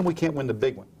 how come we can't win the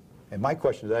big one? And my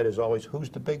question to that is always,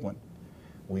 who's the big one?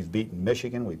 We've beaten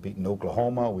Michigan, we've beaten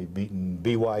Oklahoma, we've beaten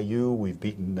BYU, we've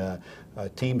beaten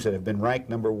teams that have been ranked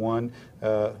 #1.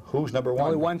 Who's #1?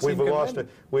 Only one team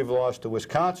we've lost to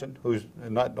Wisconsin, who's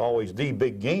not always the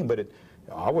big game, but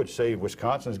I would say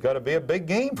Wisconsin's got to be a big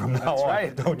game from now on.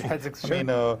 Right. Don't you? That's I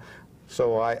mean,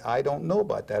 so I don't know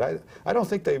about that. I don't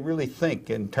think they really think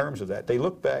in terms of that. They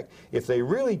look back. If they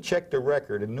really checked the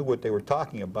record and knew what they were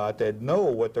talking about, they'd know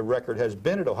what the record has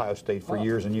been at Ohio State for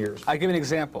years and years. I'll give you an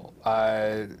example.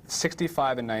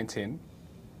 65-19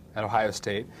 at Ohio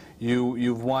State.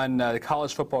 You've won the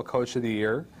College Football Coach of the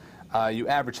Year. You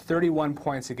average 31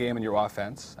 points a game in your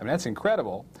offense. I mean, that's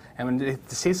incredible. And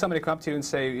to see somebody come up to you and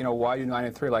say, you know, why are you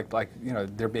 9-3, like you know,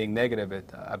 they're being negative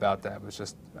about that was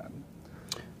just.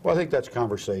 Well, I think that's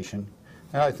conversation,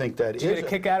 and I think that is. You get a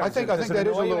kick out of it. I think that is a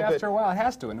little bit. After a while, it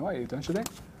has to annoy you, don't you think?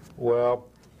 Well,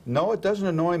 no, it doesn't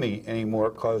annoy me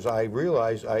anymore because I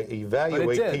realize I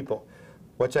evaluate people.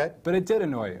 What's that? But it did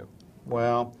annoy you.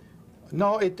 Well,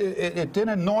 no, it didn't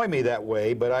annoy me that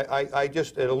way, but I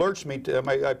just, it alerts me to,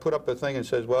 I put up a thing and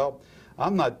says, well,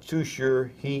 I'm not too sure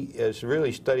he has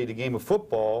really studied the game of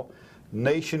football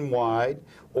nationwide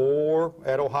or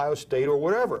at Ohio State or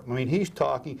whatever. I mean, he's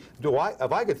talking,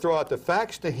 if I could throw out the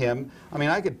facts to him, I mean,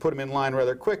 I could put him in line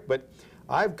rather quick, but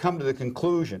I've come to the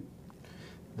conclusion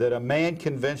that a man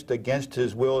convinced against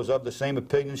his will is of the same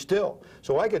opinion still.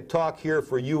 So I could talk here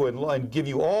for you and give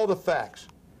you all the facts,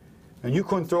 and you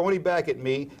couldn't throw any back at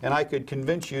me, and I could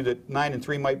convince you that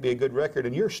 9-3 might be a good record,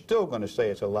 and you're still going to say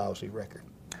it's a lousy record.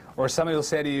 Or somebody will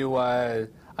say to you, I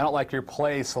don't like your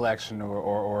play selection,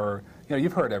 or you know,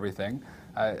 you've heard everything.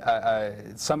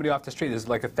 Somebody off the street, there's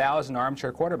like 1,000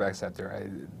 armchair quarterbacks out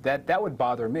there. That would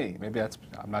bother me. Maybe that's,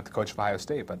 I'm not the coach of Ohio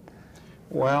State, but.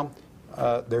 Well,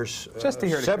 there's just to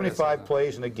hear 75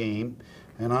 plays in a game,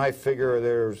 and I figure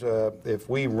there's, if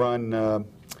we run,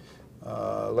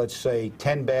 let's say,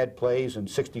 10 bad plays and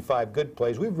 65 good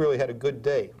plays, we've really had a good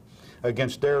day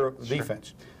against their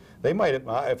defense. They might have,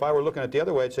 if I were looking at the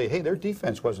other way, I'd say, hey, their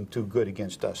defense wasn't too good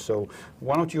against us, so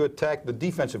why don't you attack the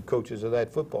defensive coaches of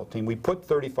that football team? We put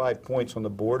 35 points on the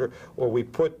board, or we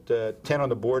put 10 on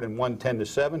the board and won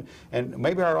 10-7, and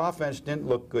maybe our offense didn't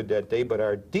look good that day, but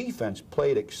our defense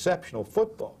played exceptional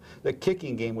football. The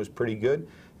kicking game was pretty good,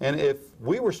 and if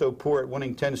we were so poor at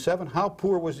winning 10-7, how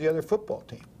poor was the other football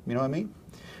team? You know what I mean?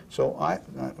 So I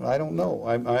don't know.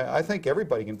 I think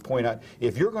everybody can point out,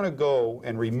 if you're going to go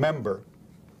and remember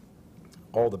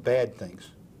all the bad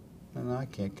things, and I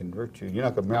can't convert you. You're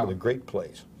not going to remember the great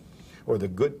plays, or the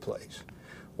good plays,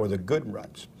 or the good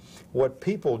runs. What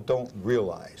people don't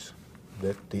realize,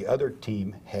 that the other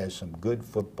team has some good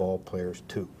football players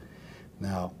too.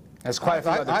 Now, that's quite a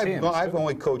few other teams. I've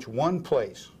only coached one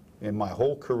place in my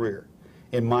whole career,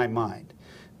 in my mind,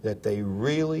 that they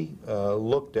really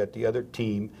looked at the other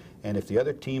team, and if the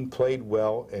other team played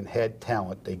well and had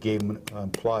talent, they gave them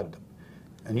and applauded them.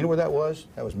 And you know where that was?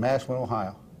 That was Massillon,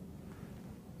 Ohio.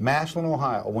 Massillon,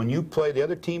 Ohio. When you played, the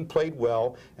other team played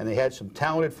well, and they had some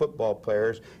talented football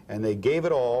players, and they gave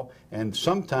it all, and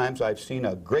sometimes I've seen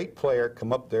a great player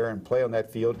come up there and play on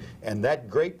that field, and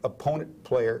that great opponent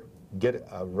player get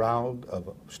a round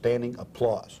of standing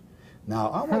applause. Now,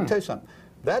 I want to tell you something.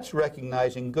 That's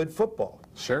recognizing good football.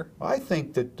 Sure. I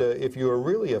think that if you're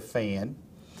really a fan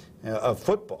of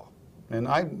football, and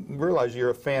I realize you're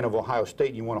a fan of Ohio State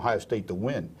and you want Ohio State to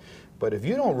win, but if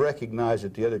you don't recognize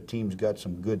that the other team's got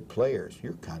some good players,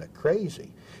 you're kind of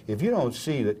crazy. If you don't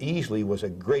see that Easley was a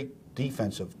great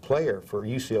defensive player for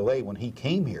UCLA when he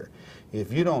came here,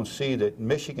 if you don't see that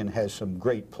Michigan has some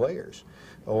great players,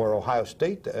 or Ohio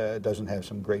State doesn't have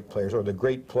some great players, or the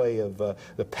great play of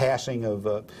the passing of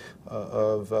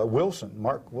Wilson,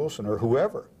 Mark Wilson, or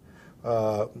whoever,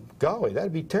 golly,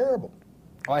 that'd be terrible.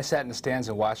 Well, I sat in the stands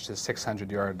and watched his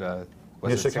 600-yard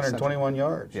Was it 621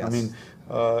 yards. Yes. I mean,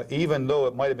 even though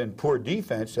it might have been poor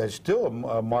defense, that's still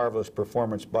a marvelous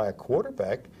performance by a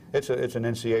quarterback. It's an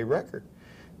NCAA record.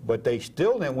 But they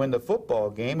still didn't win the football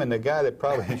game, and the guy that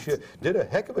probably did a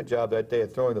heck of a job that day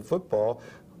of throwing the football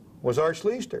was Arch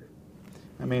Leicester.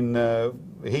 I mean,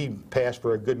 he passed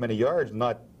for a good many yards,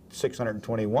 not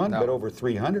 621, but over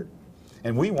 300.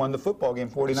 And we won the football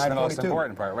game 49-42. That's the most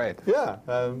important part, right? Yeah,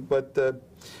 but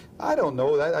I don't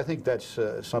know. I think that's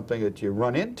something that you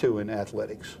run into in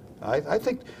athletics. I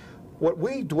think what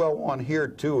we dwell on here,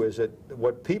 too, is that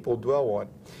what people dwell on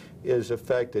is the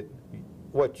fact that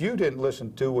what you didn't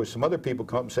listen to was some other people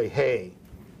come up and say, hey,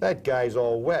 that guy's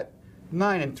all wet.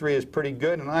 9-3 is pretty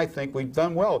good, and I think we've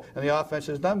done well, and the offense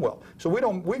has done well. So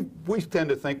we tend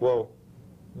to think, well,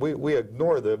 we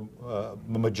ignore the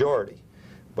majority.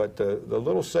 But the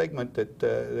little segment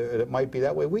that might be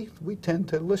that way, we tend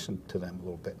to listen to them a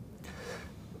little bit.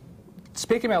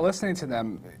 Speaking about listening to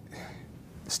them,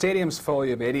 the stadium's full.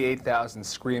 You have 88,000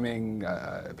 screaming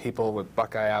people with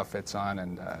Buckeye outfits on,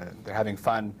 and they're having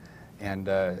fun. And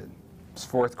it's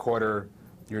fourth quarter,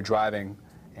 you're driving,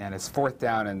 and it's 4th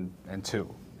down and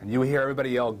 2. And you hear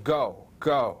everybody yell, go,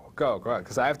 go, go, go.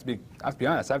 Because I have to be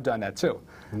honest, I've done that too.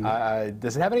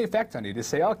 Does it have any effect on you? Do you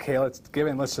say, okay,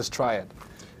 let's just try it?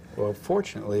 Well,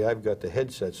 fortunately, I've got the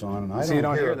headsets on, and So you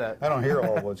don't hear that. I don't hear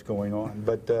all what's going on.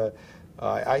 But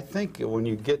I think when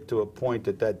you get to a point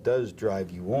that does drive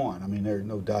you on, I mean, there's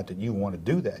no doubt that you want to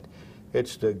do that.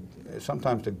 It's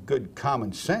sometimes the good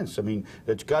common sense. I mean,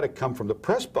 it's got to come from the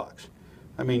press box.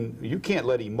 I mean, you can't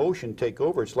let emotion take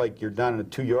over. It's like you're down in the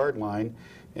 2-yard line,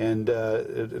 and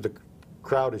the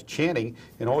crowd is chanting,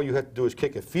 and all you have to do is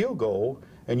kick a field goal,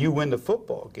 and you win the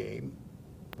football game.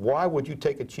 Why would you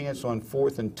take a chance on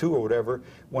 4th and 2 or whatever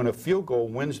when a field goal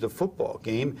wins the football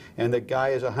game and the guy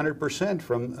is 100%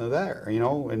 from there? You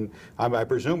know, and I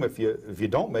presume if you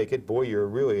don't make it, boy, you're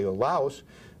really a louse.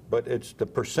 But it's the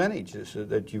percentages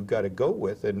that you've got to go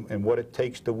with and what it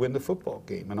takes to win the football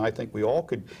game. And I think we all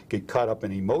could get caught up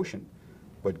in emotion.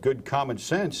 But good common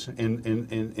sense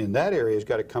in that area has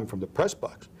got to come from the press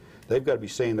box. They've got to be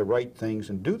saying the right things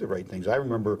and do the right things. I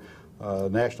remember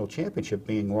national championship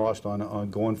being lost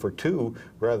on going for 2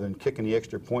 rather than kicking the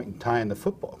extra point and tying the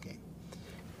football game.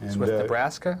 And, with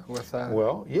Nebraska?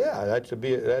 Well, yeah, that'd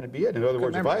be it. In other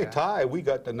words, if I tie, we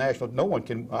got the national. No one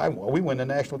can. We win the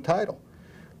national title.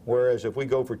 Whereas if we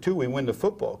go for 2, we win the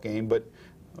football game. But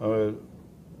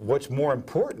what's more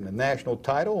important, the national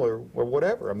title or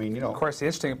whatever? I mean, you know. Of course, the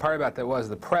interesting part about that was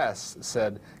the press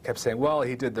kept saying, well,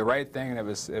 he did the right thing, and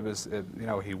you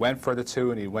know, he went for the 2,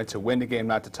 and he went to win the game,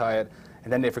 not to tie it.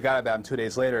 And then they forgot about him 2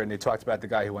 days later, and they talked about the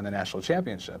guy who won the national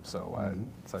championship. So,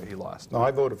 so he lost. No,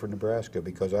 I voted for Nebraska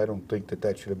because I don't think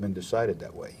that should have been decided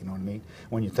that way. You know what I mean?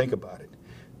 When you think about it.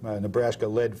 Nebraska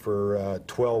led for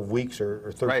 12 weeks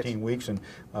or 13 weeks, and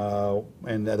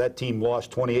that team lost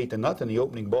 28-0 the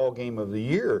opening ball game of the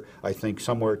year, I think,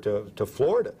 somewhere to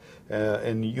Florida.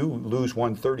 And you lose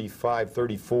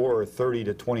 35-34 or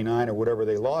 30-29 or whatever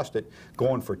they lost it,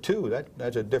 going for 2.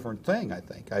 That's a different thing, I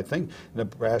think. I think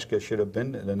Nebraska should have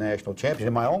been the national champion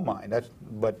in my own mind.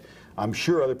 But I'm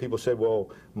sure other people said, well,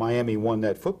 Miami won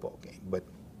that football game, but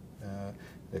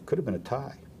it could have been a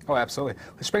tie. Oh, absolutely.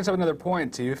 Which brings up another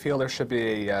point. Do you feel there should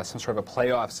be some sort of a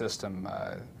playoff system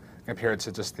compared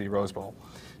to just the Rose Bowl?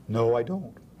 No, I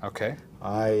don't. Okay.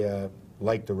 I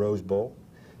like the Rose Bowl.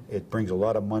 It brings a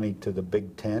lot of money to the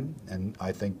Big Ten, and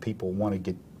I think people want to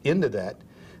get into that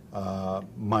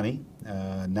money.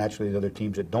 Naturally, the other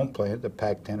teams that don't play it, the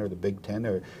Pac-10 or the Big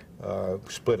Ten,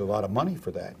 split a lot of money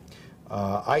for that.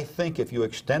 I think if you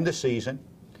extend the season,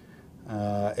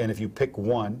 and if you pick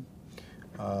one,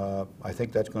 I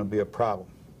think that's going to be a problem.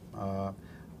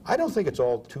 I don't think it's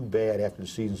all too bad after the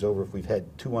season's over if we've had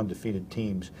 2 undefeated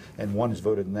teams and one is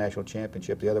voted the national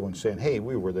championship, the other one's saying, hey,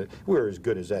 we were as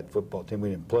good as that football team. We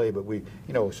didn't play, but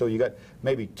so you got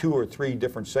maybe 2 or 3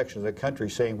 different sections of the country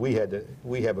saying we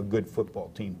have a good football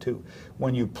team too.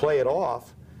 When you play it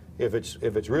off, if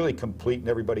it's really complete and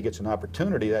everybody gets an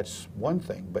opportunity, that's one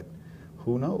thing. But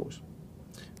who knows?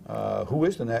 Who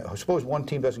is suppose one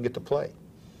team doesn't get to play.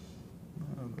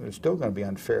 It's still going to be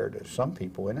unfair to some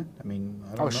people, isn't it? I mean,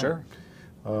 I don't know.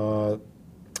 Sure.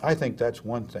 I think that's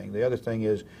one thing. The other thing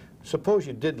is, suppose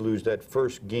you did lose that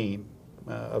first game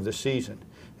of the season,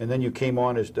 and then you came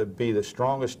on as to be the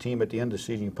strongest team at the end of the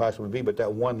season you possibly be, but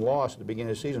that one loss at the beginning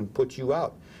of the season puts you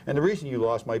out. And the reason you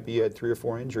lost might be you had 3 or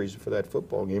 4 injuries for that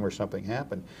football game or something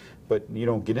happened, but you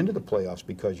don't get into the playoffs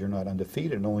because you're not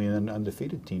undefeated, and only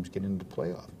undefeated teams get into the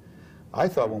playoff. I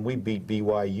thought when we beat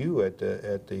BYU at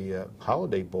the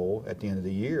Holiday Bowl at the end of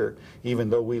the year, even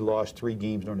though we lost 3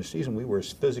 games during the season, we were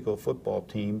as physical football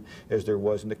team as there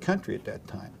was in the country at that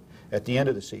time. At the end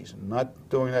of the season, not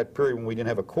during that period when we didn't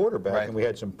have a quarterback and we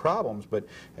had some problems, but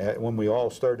when we all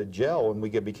started to gel and we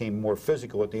became more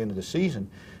physical at the end of the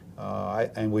season,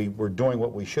 and we were doing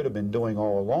what we should have been doing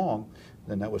all along,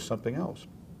 then that was something else.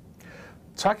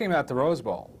 Talking about the Rose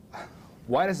Bowl,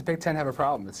 why does the Big Ten have a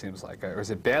problem, it seems like? Or is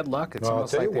it bad luck? It's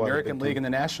almost like the American League and the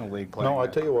National League playing. No, I'll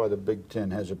tell you why the Big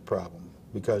Ten has a problem.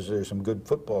 Because there's some good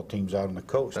football teams out on the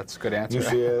coast. That's a good answer.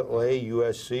 UCLA,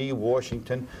 USC,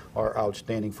 Washington are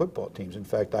outstanding football teams. In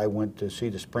fact, I went to see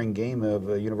the spring game of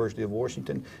University of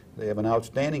Washington. They have an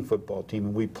outstanding football team,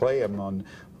 and we play them on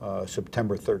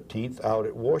September 13th out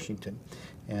at Washington.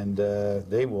 And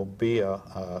they will be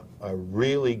a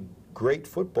really great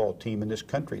football team in this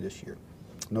country this year.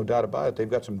 No doubt about it. They've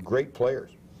got some great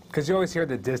players. Because you always hear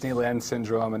the Disneyland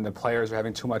syndrome and the players are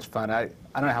having too much fun. I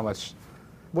don't know how much...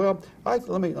 Well,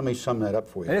 let me sum that up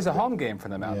for you. It is a home game for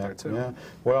them out there, too. Yeah.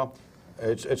 Well,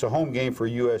 it's a home game for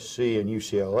USC and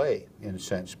UCLA, in a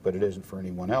sense, but it isn't for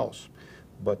anyone else.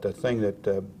 But the thing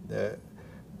that,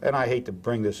 and I hate to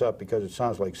bring this up because it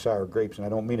sounds like sour grapes, and I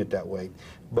don't mean it that way,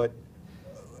 but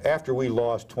after we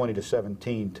lost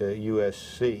 20-17 to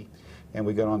USC, and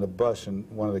we got on the bus, and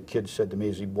one of the kids said to me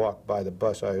as he walked by the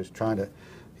bus,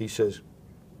 he says,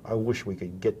 I wish we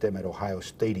could get them at Ohio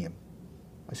Stadium.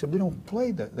 I said, they don't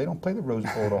play the Rose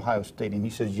Bowl at Ohio State. And he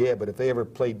says, yeah, but if they ever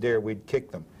played there, we'd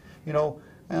kick them. You know,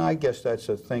 and I guess that's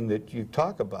a thing that you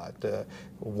talk about.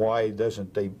 Why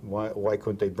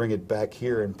couldn't they bring it back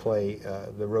here and play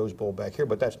the Rose Bowl back here?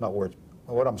 But that's not where it's.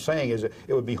 What I'm saying is that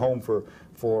it would be home for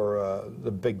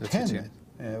the Big Ten,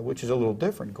 which is a little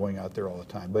different going out there all the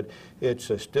time. But it's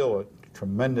still a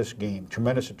tremendous game,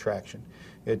 tremendous attraction.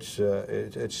 It's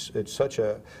such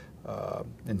a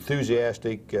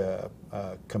enthusiastic,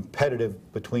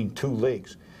 competitive between 2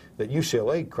 leagues that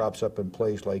UCLA crops up and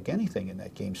plays like anything in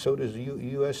that game. So does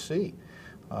USC.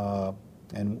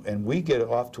 And we get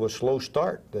off to a slow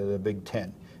start, the Big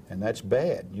Ten, and that's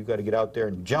bad. You've got to get out there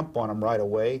and jump on them right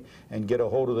away and get a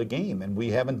hold of the game, and we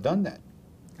haven't done that.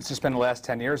 It's just been the last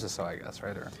 10 years or so, I guess,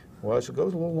 right? Or well, it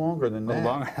goes a little longer than that. A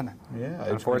little longer? Yeah.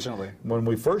 Unfortunately. When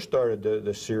we first started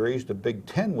the series, the Big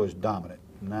Ten was dominant.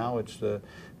 Now it's the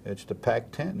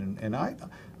Pac-10,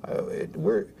 and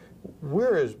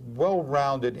we're as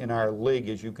well-rounded in our league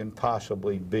as you can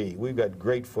possibly be. We've got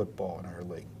great football in our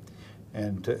league,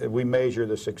 and we measure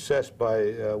the success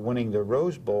by winning the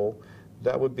Rose Bowl.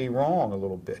 That would be wrong a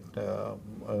little bit.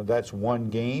 That's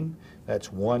one game,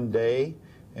 that's one day,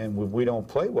 and if we don't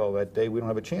play well that day, we don't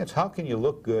have a chance. How can you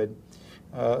look good?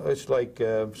 It's like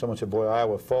someone said, boy,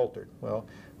 Iowa faltered. Well,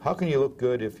 how can you look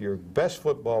good if your best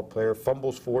football player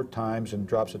fumbles 4 times and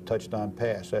drops a touchdown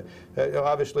pass?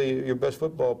 Obviously, your best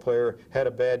football player had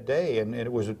a bad day, and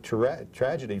it was a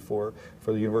tragedy for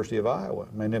the University of Iowa.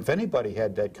 I mean, if anybody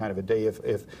had that kind of a day,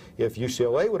 if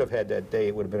UCLA would have had that day,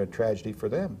 it would have been a tragedy for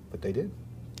them, but they did.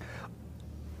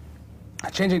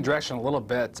 Changing direction a little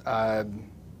bit,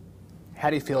 how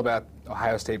do you feel about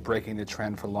Ohio State breaking the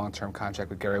trend for long-term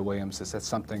contract with Gary Williams? Is that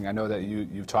something, I know that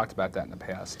you've talked about that in the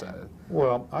past.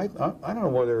 Well, I don't know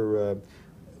whether,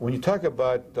 when you talk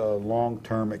about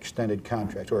long-term extended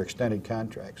contracts or extended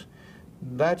contracts,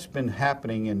 that's been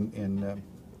happening in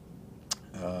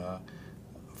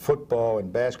football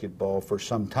and basketball for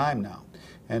some time now.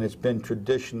 And it's been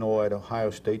traditional at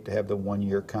Ohio State to have the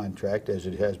 1-year contract, as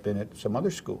it has been at some other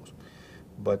schools.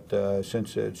 But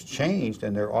since it's changed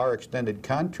and there are extended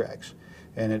contracts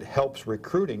and it helps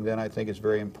recruiting, then I think it's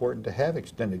very important to have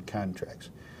extended contracts.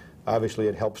 Obviously,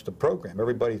 it helps the program.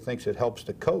 Everybody thinks it helps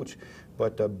the coach,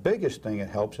 but the biggest thing it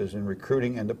helps is in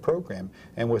recruiting and the program.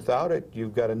 And without it,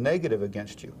 you've got a negative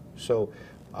against you. So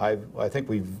I think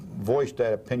we've voiced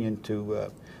that opinion to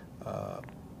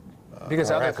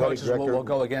because other coaches will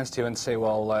go against you and say,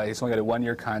 well, he's only got a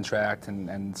 1-year contract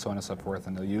and so on and so forth,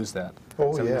 and they'll use that.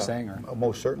 Oh, is that yeah. what you're saying? Or?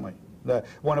 Most certainly.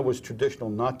 When it was traditional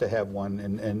not to have one,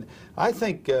 and I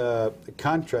think the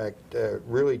contract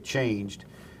really changed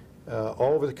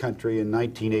all over the country in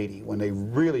 1980 when they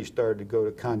really started to go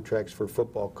to contracts for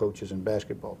football coaches and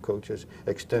basketball coaches,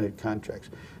 extended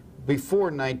contracts. Before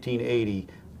 1980,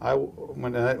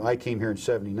 when I came here in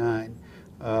 '79,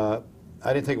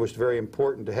 I didn't think it was very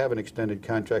important to have an extended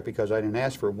contract because I didn't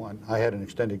ask for one. I had an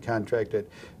extended contract at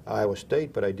Iowa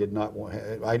State, but I did not want.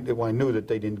 I knew that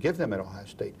they didn't give them at Ohio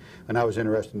State, and I was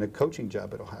interested in a coaching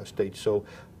job at Ohio State. So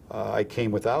I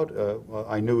came without.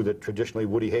 I knew that traditionally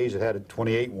Woody Hayes had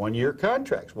 28 1-year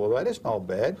contracts. Well, that isn't all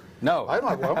bad. No,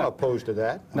 I'm not opposed to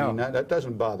that. No. I mean, that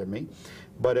doesn't bother me.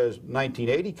 But as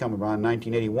 1980 come around,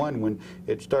 1981, when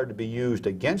it started to be used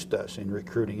against us in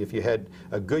recruiting, if you had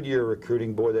a good year of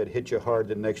recruiting, boy, that hit you hard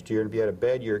the next year. And if you had a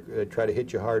bad year, try to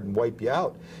hit you hard and wipe you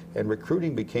out. And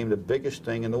recruiting became the biggest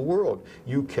thing in the world.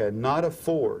 You cannot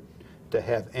afford to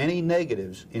have any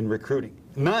negatives in recruiting.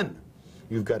 None.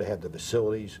 You've got to have the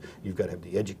facilities, you've got to have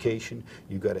the education,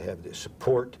 you've got to have the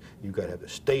support, you've got to have the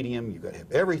stadium, you've got to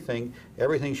have everything.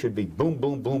 Everything should be boom,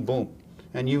 boom, boom, boom.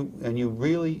 And you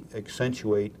really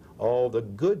accentuate all the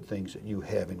good things that you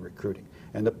have in recruiting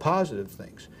and the positive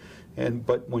things.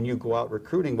 But when you go out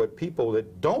recruiting, what people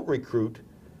that don't recruit,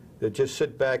 that just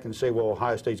sit back and say, well,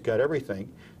 Ohio State's got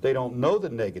everything, they don't know the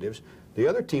negatives. The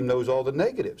other team knows all the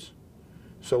negatives.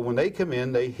 So when they come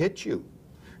in, they hit you,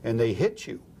 and they hit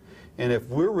you. And if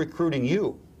we're recruiting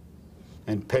you,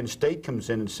 and Penn State comes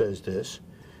in and says this,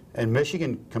 and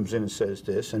Michigan comes in and says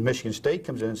this, and Michigan State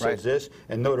comes in and says this,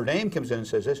 and Notre Dame comes in and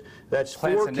says this, that's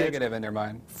plants a negative in their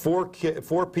mind. Four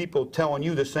people telling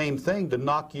you the same thing to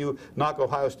knock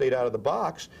Ohio State out of the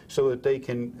box, so that they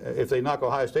can, if they knock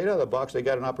Ohio State out of the box, they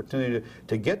got an opportunity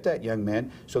to get that young man.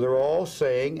 So they're all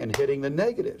saying and hitting the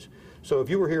negatives. So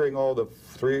if you were hearing all the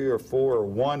 3 or 4 or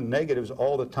 1 negatives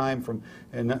all the time from,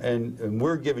 and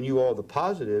we're giving you all the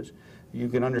positives, you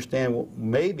can understand, well,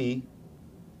 maybe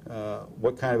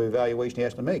what kind of evaluation he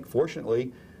has to make.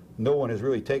 Fortunately, no one has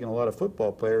really taken a lot of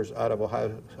football players out of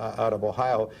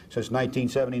Ohio since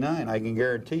 1979. I can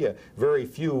guarantee you, very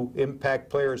few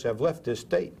impact players have left this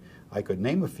state. I could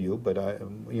name a few, but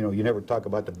you never talk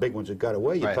about the big ones that got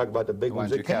away. You talk about the big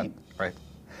ones that came. Right.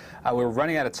 We're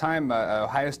running out of time.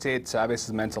 Ohio State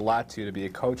obviously meant a lot to you to be a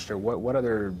coach there. What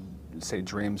other, say,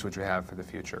 dreams would you have for the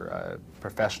future?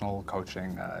 Professional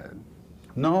coaching?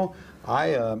 No,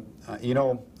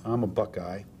 I'm a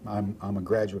Buckeye. I'm a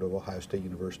graduate of Ohio State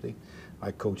University.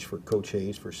 I coached for Coach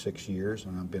Hayes for 6 years,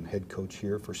 and I've been head coach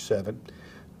here for 7.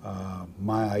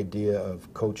 My idea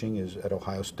of coaching is at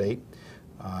Ohio State.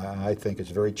 I think it's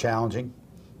very challenging.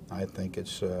 I think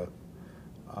it's,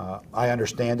 I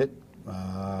understand it.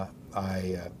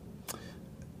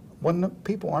 When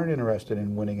people aren't interested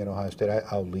in winning at Ohio State,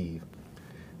 I'll leave.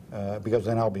 Because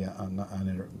then I'll be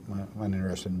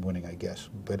uninterested in winning, I guess.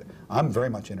 But I'm very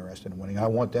much interested in winning. I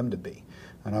want them to be.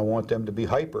 And I want them to be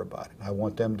hyper about it. I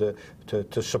want them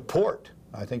to support.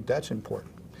 I think that's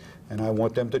important. And I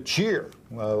want them to cheer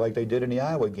like they did in the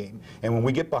Iowa game. And when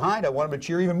we get behind, I want them to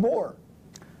cheer even more.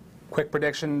 Quick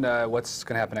prediction, what's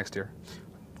going to happen next year?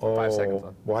 5 seconds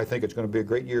left. Well, I think it's going to be a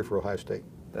great year for Ohio State.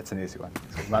 That's an easy one.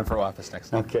 So run for office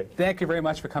next time. Okay. Thank you very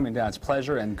much for coming down. It's a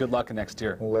pleasure, and good luck in next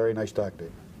year. Well, Larry, nice talking to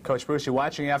you. Coach Bruce, you're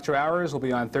watching After Hours. We'll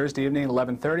be on Thursday evening at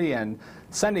 11:30 and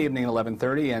Sunday evening at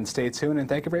 11:30. And stay tuned, and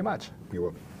thank you very much. You're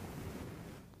welcome.